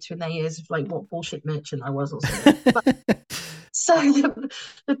therapy later in their years of like what bullshit merchant I was or something. But so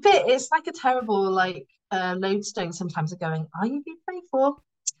the bit, it's like a terrible like lodestone sometimes of going, are you being playful?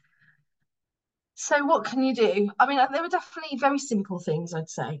 So what can you do? I mean, there were definitely very simple things, I'd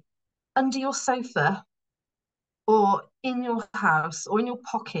say. Under your sofa or in your house or in your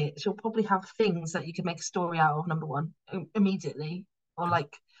pocket, you'll probably have things that you can make a story out of, number one, immediately. Or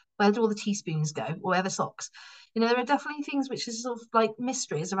like, where do all the teaspoons go? Or where are the socks? You know, there are definitely things which is sort of like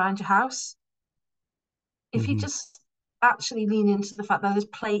mysteries around your house. If you Mm-hmm. just actually lean into the fact that there's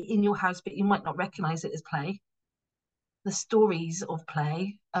play in your house, but you might not recognize it as play, the stories of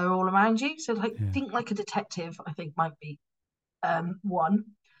play are all around you. So like Yeah. think like a detective, I think might be one.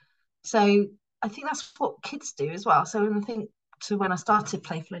 So I think that's what kids do as well. So I think to when I started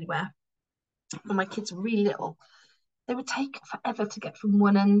Playful Anywhere, when my kids were really little, they would take forever to get from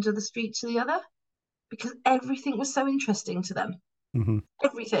one end of the street to the other because everything was so interesting to them. Hmm.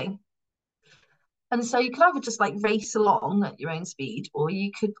 Everything. And so you could either just like race along at your own speed, or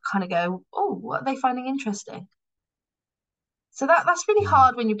you could kind of go, oh, what are they finding interesting? So that's really Yeah.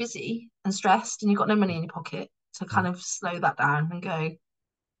 hard when you're busy and stressed and you've got no money in your pocket to Yeah. kind of slow that down and go,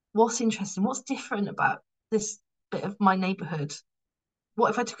 what's interesting? What's different about this bit of my neighborhood?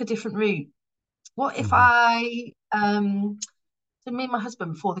 What if I took a different route? What if Hmm. so me and my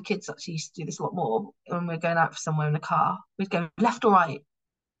husband before the kids actually used to do this a lot more when we are going out for somewhere in the car, we'd go left or right,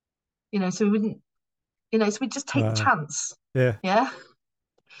 so we wouldn't, so we'd just take the chance, Yeah. yeah,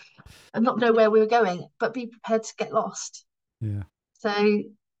 and not know where we were going, but be prepared to get lost. Yeah. So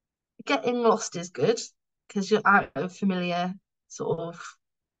getting lost is good because you're out of familiar sort of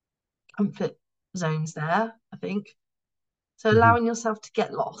comfort zones there, I think. So Hmm. allowing yourself to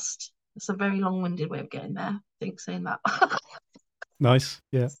get lost. It's a very long-winded way of getting there, I think, saying that. Nice.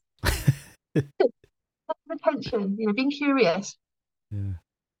 Yeah. Attention, being curious. Yeah.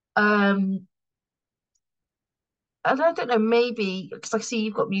 Um, and I don't know, maybe because I see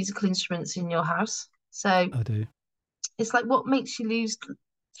you've got musical instruments in your house. So I do. it's like what makes you lose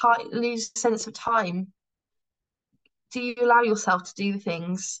time, lose sense of time? Do you allow yourself to do the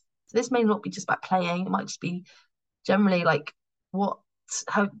things? So this may not be just about playing, it might just be generally like what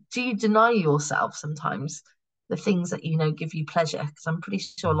how do you deny yourself sometimes the things that give you pleasure? Because I'm pretty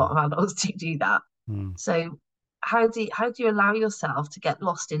sure a lot Mm. of adults do that. Mm. So how do you allow yourself to get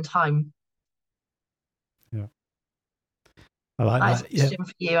lost in time? Yeah. I like Nice that. Yeah. question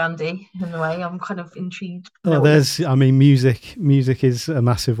for you, Andy. In a way, I'm kind of intrigued to Oh, know what I mean, music is a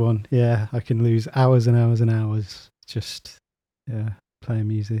massive one. Yeah. I can lose hours and hours and hours just, yeah, playing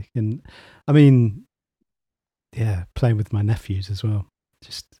music. And I mean, yeah, playing with my nephews as well.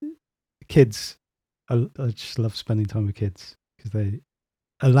 Just kids. I just love spending time with kids because they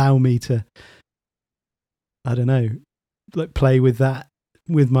allow me to, I don't know, like play with that,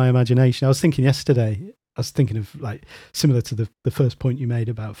 with my imagination. I was thinking yesterday, I was thinking of like similar to the first point you made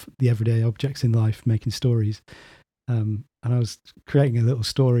about the everyday objects in life, making stories. And I was creating a little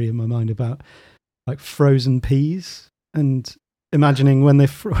story in my mind about like frozen peas and imagining when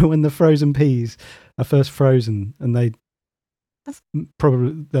when the frozen peas are first frozen and they're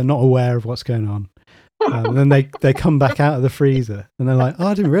not aware of what's going on. And then they come back out of the freezer and they're like, oh,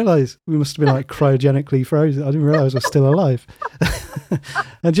 I didn't realize we must have been like cryogenically frozen. I didn't realize we're still alive.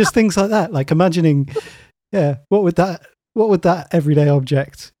 And just things like that, like imagining, yeah, what would that everyday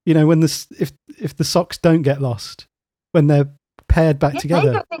object, when if the socks don't get lost when they're paired back yeah, they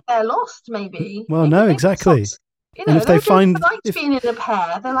together. don't think they're lost. Maybe, Well, maybe, no, maybe the exactly. socks. And if they They find liked if being in a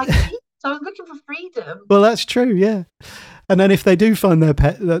pair. They're like, peace. I was looking for freedom. well, that's true, yeah. And then if they do find their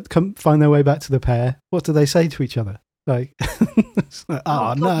pet that find their way back to the pair, what do they say to each other? Like, it's like,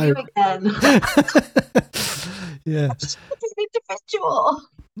 Oh oh God, you no. again. Yeah. I just want this individual.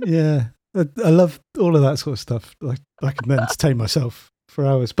 Yeah, I love all of that sort of stuff. Like I can entertain myself for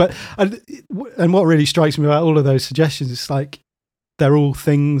hours. And what really strikes me about all of those suggestions is like they're all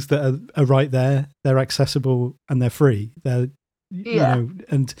things that are right there. They're accessible and they're free. They're Yeah,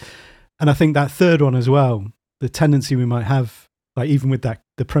 and I think that third one as well. The tendency we might have, like even with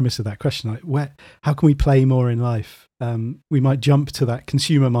the premise of that question, like how can we play more in life? We might jump to that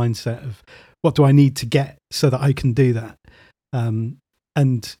consumer mindset of what do I need to get so that I can do that. And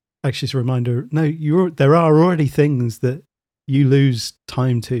actually, it's a reminder. No, there are already things that you lose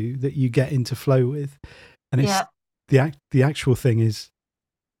time to that you get into flow with, and it's yeah, the actual thing is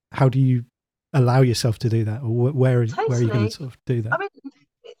how do you allow yourself to do that, or where are you going to totally. sort of do I that? mean,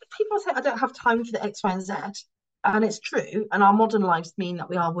 people say I don't have time for the X, Y, and Z, and it's true. And our modern lives mean that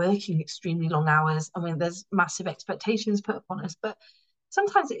we are working extremely long hours. I mean, there's massive expectations put upon us, but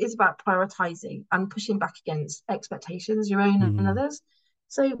sometimes it is about prioritizing and pushing back against expectations, your own and Mm, others.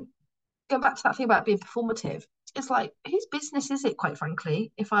 So going back to that thing about being performative, it's like whose business is it, quite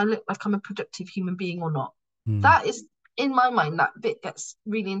frankly, if I look like I'm a productive human being or not? mm, That is, in my mind, that bit gets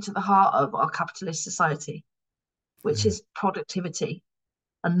really into the heart of our capitalist society, which yeah, is productivity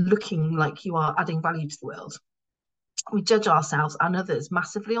and looking like you are adding value to the world. We judge ourselves and others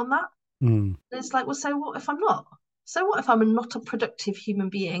massively on that. mm, And it's like, well, so what if I'm not? So what if I'm not a productive human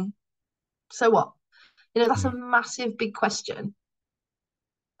being? So what? That's a yeah, massive, big question.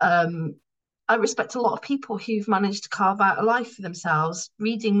 Um, I respect a lot of people who've managed to carve out a life for themselves,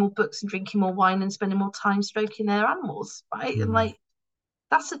 reading more books and drinking more wine and spending more time stroking their animals, right? And like,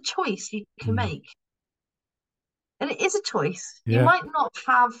 that's a choice you can make. And it is a choice. You Yeah. might not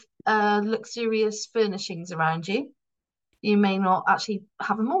have luxurious furnishings around you. You may not actually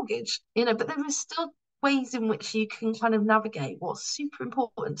have a mortgage, but there is still ways in which you can kind of navigate what's super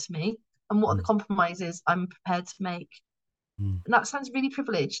important to me and what are the compromises I'm prepared to make. And that sounds really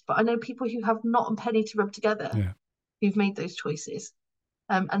privileged, but I know people who have not a penny to rub together who've made those choices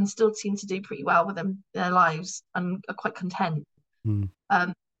and still seem to do pretty well with them, their lives, and are quite content.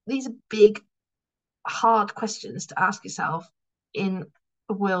 These are big, hard questions to ask yourself in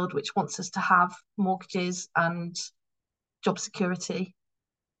a world which wants us to have mortgages and job security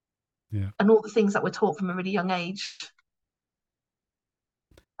and all the things that we're taught from a really young age.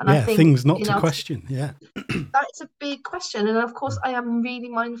 And I think things not to question. That is a big question. And of course, I am really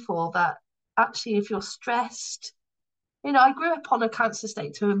mindful that actually, if you're stressed, I grew up on a council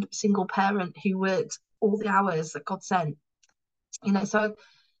estate to a single parent who worked all the hours that God sent. So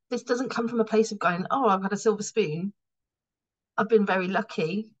this doesn't come from a place of going, oh, I've had a silver spoon. I've been very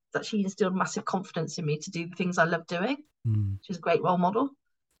lucky that she instilled massive confidence in me to do the things I love doing. She's a great role model,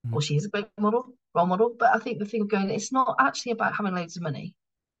 or she's a great role model. But I think the thing of going, it's not actually about having loads of money.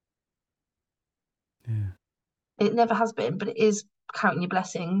 It never has been, but it is counting your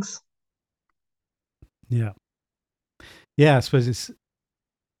blessings. I suppose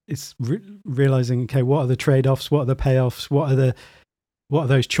it's realizing, okay, what are the trade-offs, what are the payoffs, what are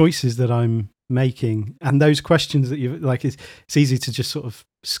those choices that I'm making, and those questions that you like, it's easy to just sort of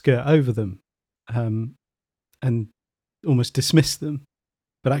skirt over them and almost dismiss them,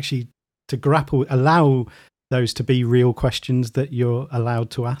 but actually to allow those to be real questions that you're allowed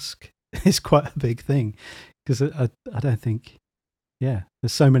to ask is quite a big thing, because I don't think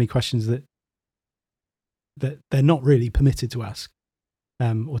there's so many questions that they're not really permitted to ask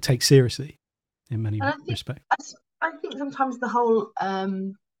or take seriously in many respects. I think sometimes the whole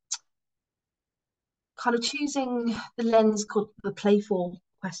kind of choosing the lens called the playful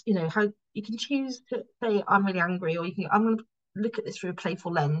question, how you can choose to say, I'm really angry, or I'm going to look at this through a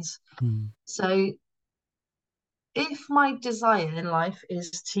playful lens. So if my desire in life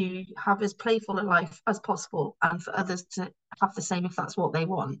is to have as playful a life as possible and for others to have the same if that's what they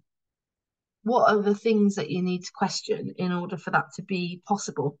want, what are the things that you need to question in order for that to be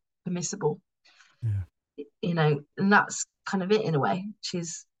possible, permissible? And that's kind of it in a way, which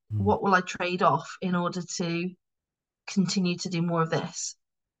is what will I trade off in order to continue to do more of this?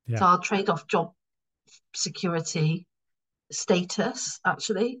 So I'll trade off job security, status,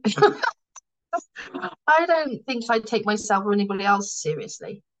 actually. I don't think I take myself or anybody else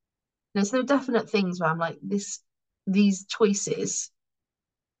seriously. So there are definite things where I'm like, these choices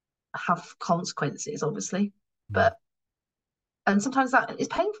have consequences, obviously, and sometimes that is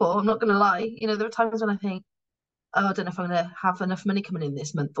painful. I'm not going to lie. There are times when I think, oh, I don't know if I'm going to have enough money coming in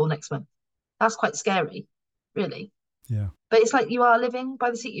this month or next month. That's quite scary, really. But it's like you are living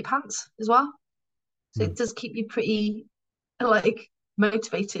by the seat of your pants as well. So it does keep you pretty, like,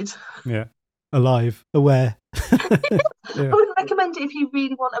 motivated. Alive, aware. I wouldn't recommend it if you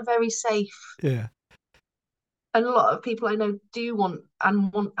really want a very safe. And a lot of people I know do want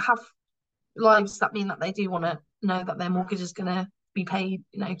have lives that mean that they do want to know that their mortgage is going to be paid.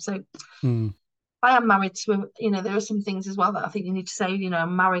 So I am married to there are some things as well that I think you need to say.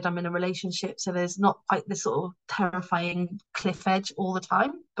 I'm married, I'm in a relationship, so there's not quite this sort of terrifying cliff edge all the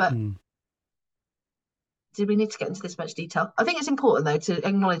time. But do we need to get into this much detail? I think it's important though to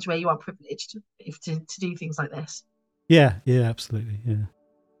acknowledge where you are privileged to do things like this. Absolutely.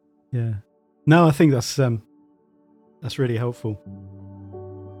 No, I think that's really helpful.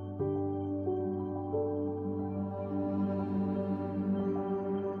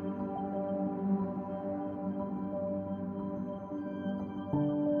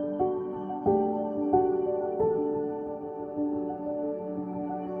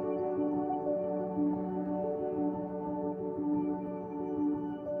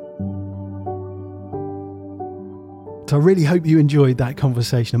 So I really hope you enjoyed that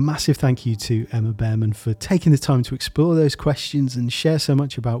conversation. A massive thank you to Emma Bearman for taking the time to explore those questions and share so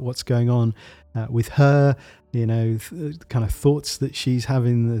much about what's going on with her, kind of thoughts that she's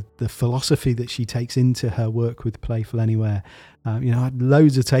having, the philosophy that she takes into her work with Playful Anywhere. I had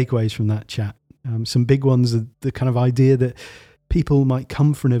loads of takeaways from that chat. Some big ones are the kind of idea that people might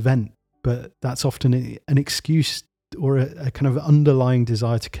come for an event, but that's often an excuse or a kind of underlying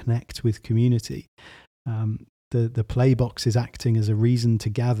desire to connect with community. The play box is acting as a reason to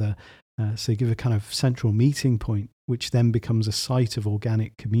gather, so give a kind of central meeting point which then becomes a site of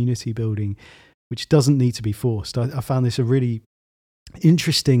organic community building, which doesn't need to be forced. I found this a really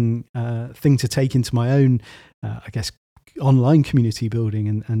interesting thing to take into my own, I guess, online community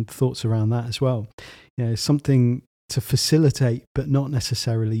building and thoughts around that as well. Something to facilitate but not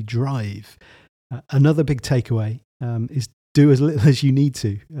necessarily drive. Another big takeaway is do as little as you need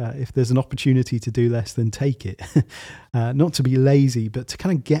to. If there's an opportunity to do less, then take it. Not to be lazy, but to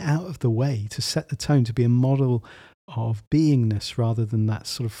kind of get out of the way, to set the tone, to be a model of beingness rather than that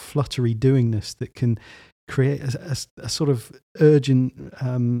sort of fluttery doingness that can create a sort of urgent,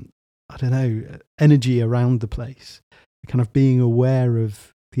 energy around the place. Kind of being aware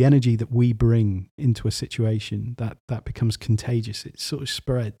of the energy that we bring into a situation that becomes contagious. It sort of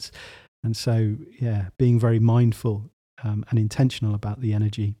spreads. And so, being very mindful and intentional about the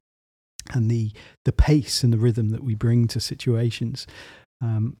energy and the pace and the rhythm that we bring to situations.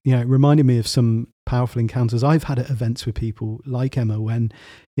 It reminded me of some powerful encounters I've had at events with people like Emma when,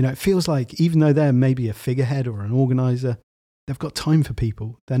 it feels like even though they're maybe a figurehead or an organizer, they've got time for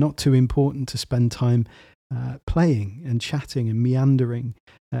people. They're not too important to spend time playing and chatting and meandering,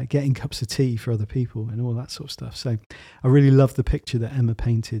 getting cups of tea for other people and all that sort of stuff. So I really love the picture that Emma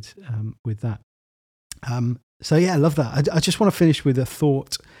painted with that. I love that. I just want to finish with a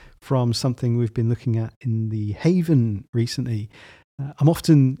thought from something we've been looking at in the Haven recently. I'm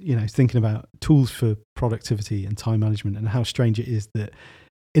often, thinking about tools for productivity and time management and how strange it is that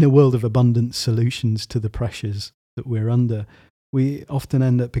in a world of abundant solutions to the pressures that we're under, we often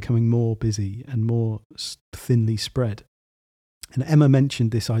end up becoming more busy and more thinly spread. And Emma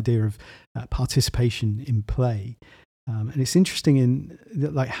mentioned this idea of participation in play. And it's interesting in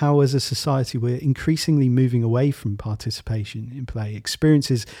like how as a society we're increasingly moving away from participation in play.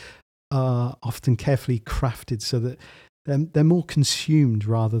 Experiences are often carefully crafted so that they're more consumed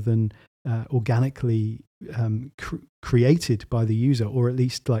rather than organically created by the user, or at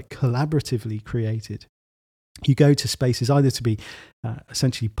least like collaboratively created. You go to spaces either to be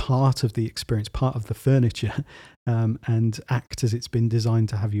essentially part of the experience, part of the furniture, and act as it's been designed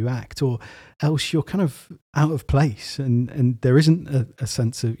to have you act, or else you're kind of out of place and there isn't a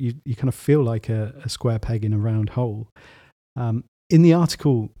sense of, you kind of feel like a square peg in a round hole. In the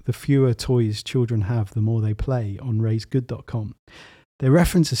article, The Fewer Toys Children Have, the More They Play, on raisegood.com, they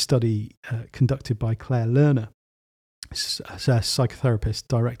reference a study conducted by Claire Lerner, a psychotherapist,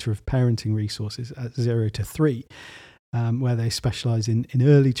 director of parenting resources at 0 to 3, where they specialise in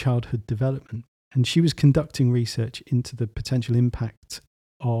early childhood development. And she was conducting research into the potential impact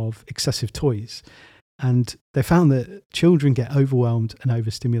of excessive toys. And they found that children get overwhelmed and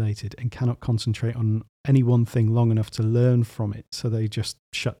overstimulated and cannot concentrate on any one thing long enough to learn from it. So they just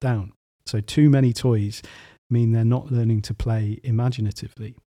shut down. So too many toys mean they're not learning to play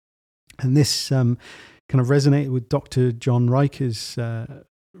imaginatively. And this kind of resonated with Dr. John Riker's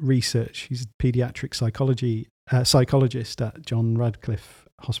research. He's a paediatric psychologist at John Radcliffe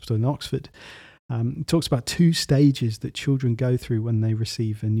Hospital in Oxford. He talks about 2 stages that children go through when they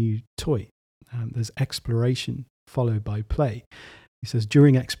receive a new toy. There's exploration followed by play. He says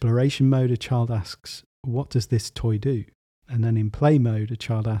during exploration mode, a child asks, what does this toy do? And then in play mode, a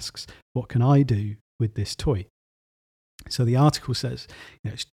child asks, what can I do with this toy? So the article says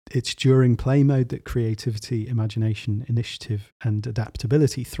it's during play mode that creativity, imagination, initiative, and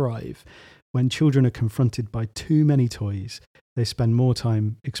adaptability thrive. When children are confronted by too many toys, they spend more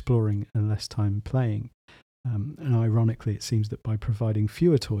time exploring and less time playing. And ironically, it seems that by providing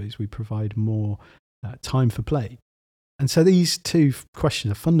fewer toys, we provide more time for play. And so these 2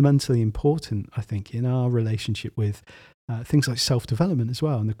 questions are fundamentally important, I think, in our relationship with things like self-development as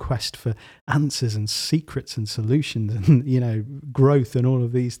well, and the quest for answers and secrets and solutions and, growth and all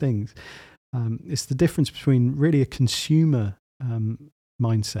of these things. It's the difference between really a consumer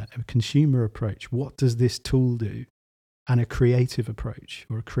mindset, a consumer approach. What does this tool do? And a creative approach,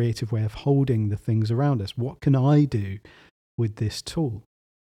 or a creative way of holding the things around us. What can I do with this tool?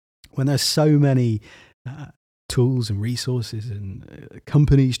 When there's so many tools and resources and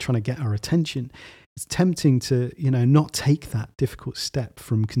companies trying to get our attention, it's tempting to, not take that difficult step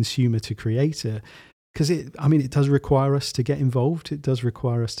from consumer to creator, because it does require us to get involved. It does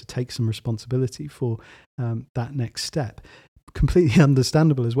require us to take some responsibility for that next step. Completely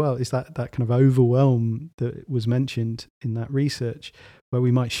understandable as well is that kind of overwhelm that was mentioned in that research, where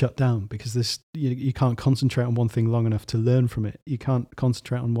we might shut down because you can't concentrate on one thing long enough to learn from it. You can't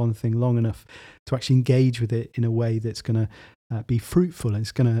concentrate on one thing long enough to actually engage with it in a way that's going to be fruitful, and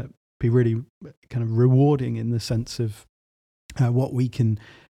it's going to be really kind of rewarding in the sense of what we can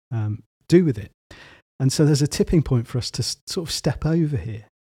do with it. And so there's a tipping point for us to sort of step over here.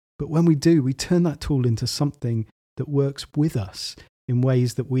 But when we do, we turn that tool into something that works with us in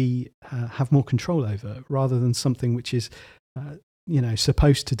ways that we have more control over, rather than something which is,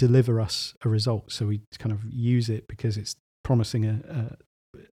 supposed to deliver us a result. So we kind of use it because it's promising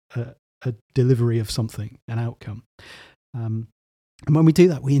a delivery of something, an outcome. And when we do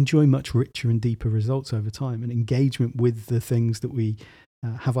that, we enjoy much richer and deeper results over time, and engagement with the things that we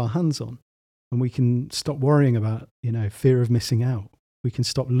have our hands on. And we can stop worrying about, fear of missing out. We can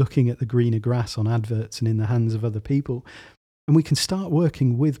stop looking at the greener grass on adverts and in the hands of other people. And we can start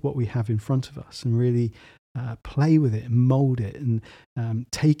working with what we have in front of us and really play with it and mold it and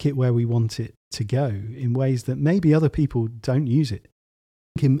take it where we want it to go in ways that maybe other people don't use it.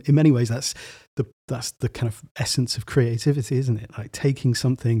 In many ways, that's the kind of essence of creativity, isn't it? Like taking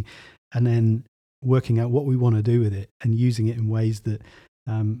something and then working out what we want to do with it and using it in ways that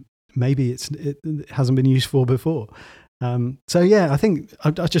maybe it hasn't been used for before. I think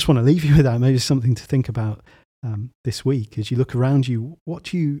I just want to leave you with that. Maybe something to think about this week as you look around you. What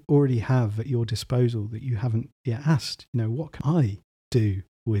do you already have at your disposal that you haven't yet asked? What can I do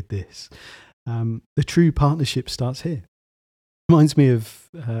with this? The true partnership starts here. Reminds me of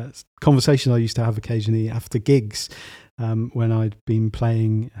conversations I used to have occasionally after gigs when I'd been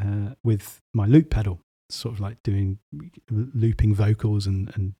playing with my loop pedal, sort of like doing looping vocals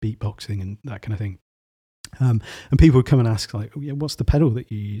and beatboxing and that kind of thing. And people would come and ask, like, what's the pedal that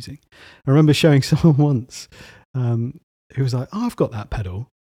you're using? I remember showing someone once who was like, I've got that pedal,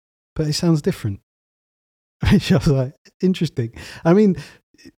 but it sounds different. Which I was like, interesting. I mean,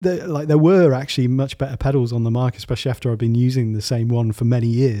 there were actually much better pedals on the market, especially after I've been using the same one for many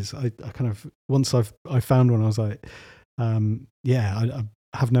years. I kind of, once I found one, I was like, I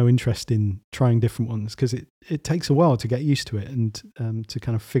have no interest in trying different ones, because it takes a while to get used to it and to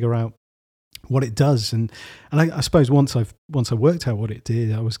kind of figure out what it does. And I suppose once I worked out what it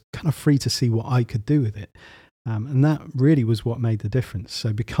did, I was kind of free to see what I could do with it. And that really was what made the difference.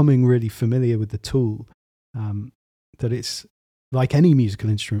 So becoming really familiar with the tool, that it's like any musical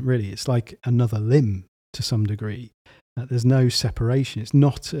instrument, really. It's like another limb to some degree. There's no separation. It's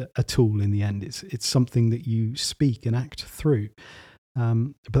not a tool in the end. It's something that you speak and act through.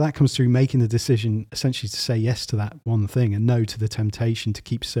 But that comes through making the decision essentially to say yes to that one thing and no to the temptation to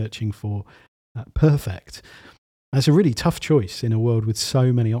keep searching for perfect. That's a really tough choice in a world with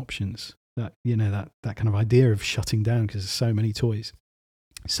so many options. That that kind of idea of shutting down because there's so many toys,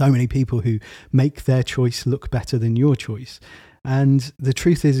 so many people who make their choice look better than your choice. And the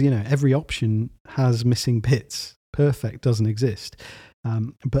truth is, every option has missing bits. Perfect doesn't exist.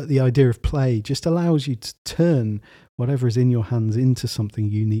 But the idea of play just allows you to turn whatever is in your hands into something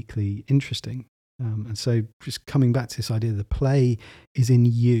uniquely interesting. And so just coming back to this idea, the play is in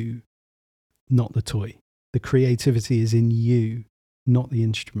you, not the toy. The creativity is in you, not the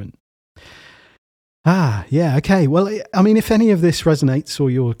instrument. Okay. Well, I mean, if any of this resonates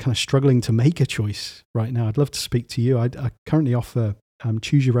or you're kind of struggling to make a choice right now, I'd love to speak to you. I currently offer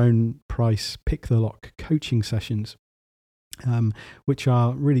choose your own price, pick the lock coaching sessions, which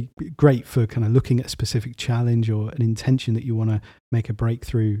are really great for kind of looking at a specific challenge or an intention that you want to make a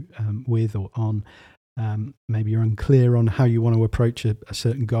breakthrough with or on. Maybe you're unclear on how you want to approach a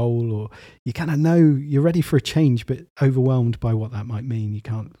certain goal, or you kind of know you're ready for a change, but overwhelmed by what that might mean. You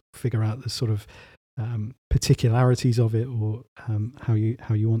can't figure out the sort of particularities of it or how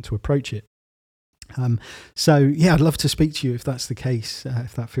you want to approach it. I'd love to speak to you if that's the case,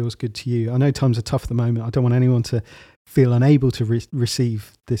 if that feels good to you. I know times are tough at the moment. I don't want anyone to feel unable to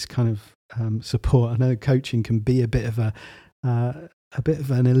receive this kind of support. I know coaching can be a bit of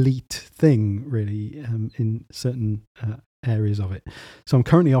an elite thing, really, in certain areas of it. So I'm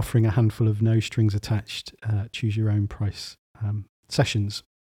currently offering a handful of no strings attached, choose your own price sessions.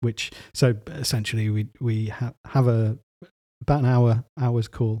 So essentially we have about an hour's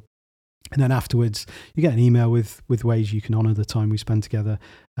call, and then afterwards you get an email with ways you can honour the time we spend together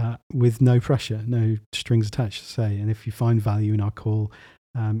with no pressure, no strings attached, to say. And if you find value in our call,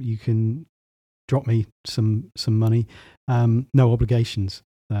 you can drop me some money, no obligations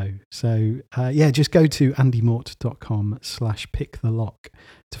though. So just go to andymort.com/pickthelock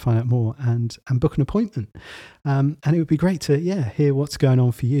to find out more and book an appointment. And it would be great to hear what's going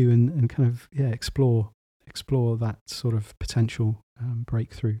on for you and kind of explore that sort of potential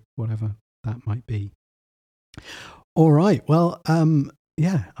breakthrough, whatever that might be. All right. Well,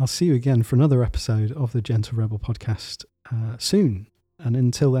 I'll see you again for another episode of the Gentle Rebel podcast soon. And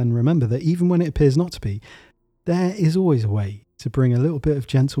until then, remember that even when it appears not to be, there is always a way to bring a little bit of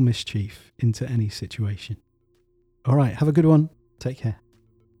gentle mischief into any situation. All right. Have a good one. Take care.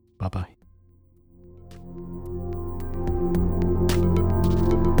 Bye-bye.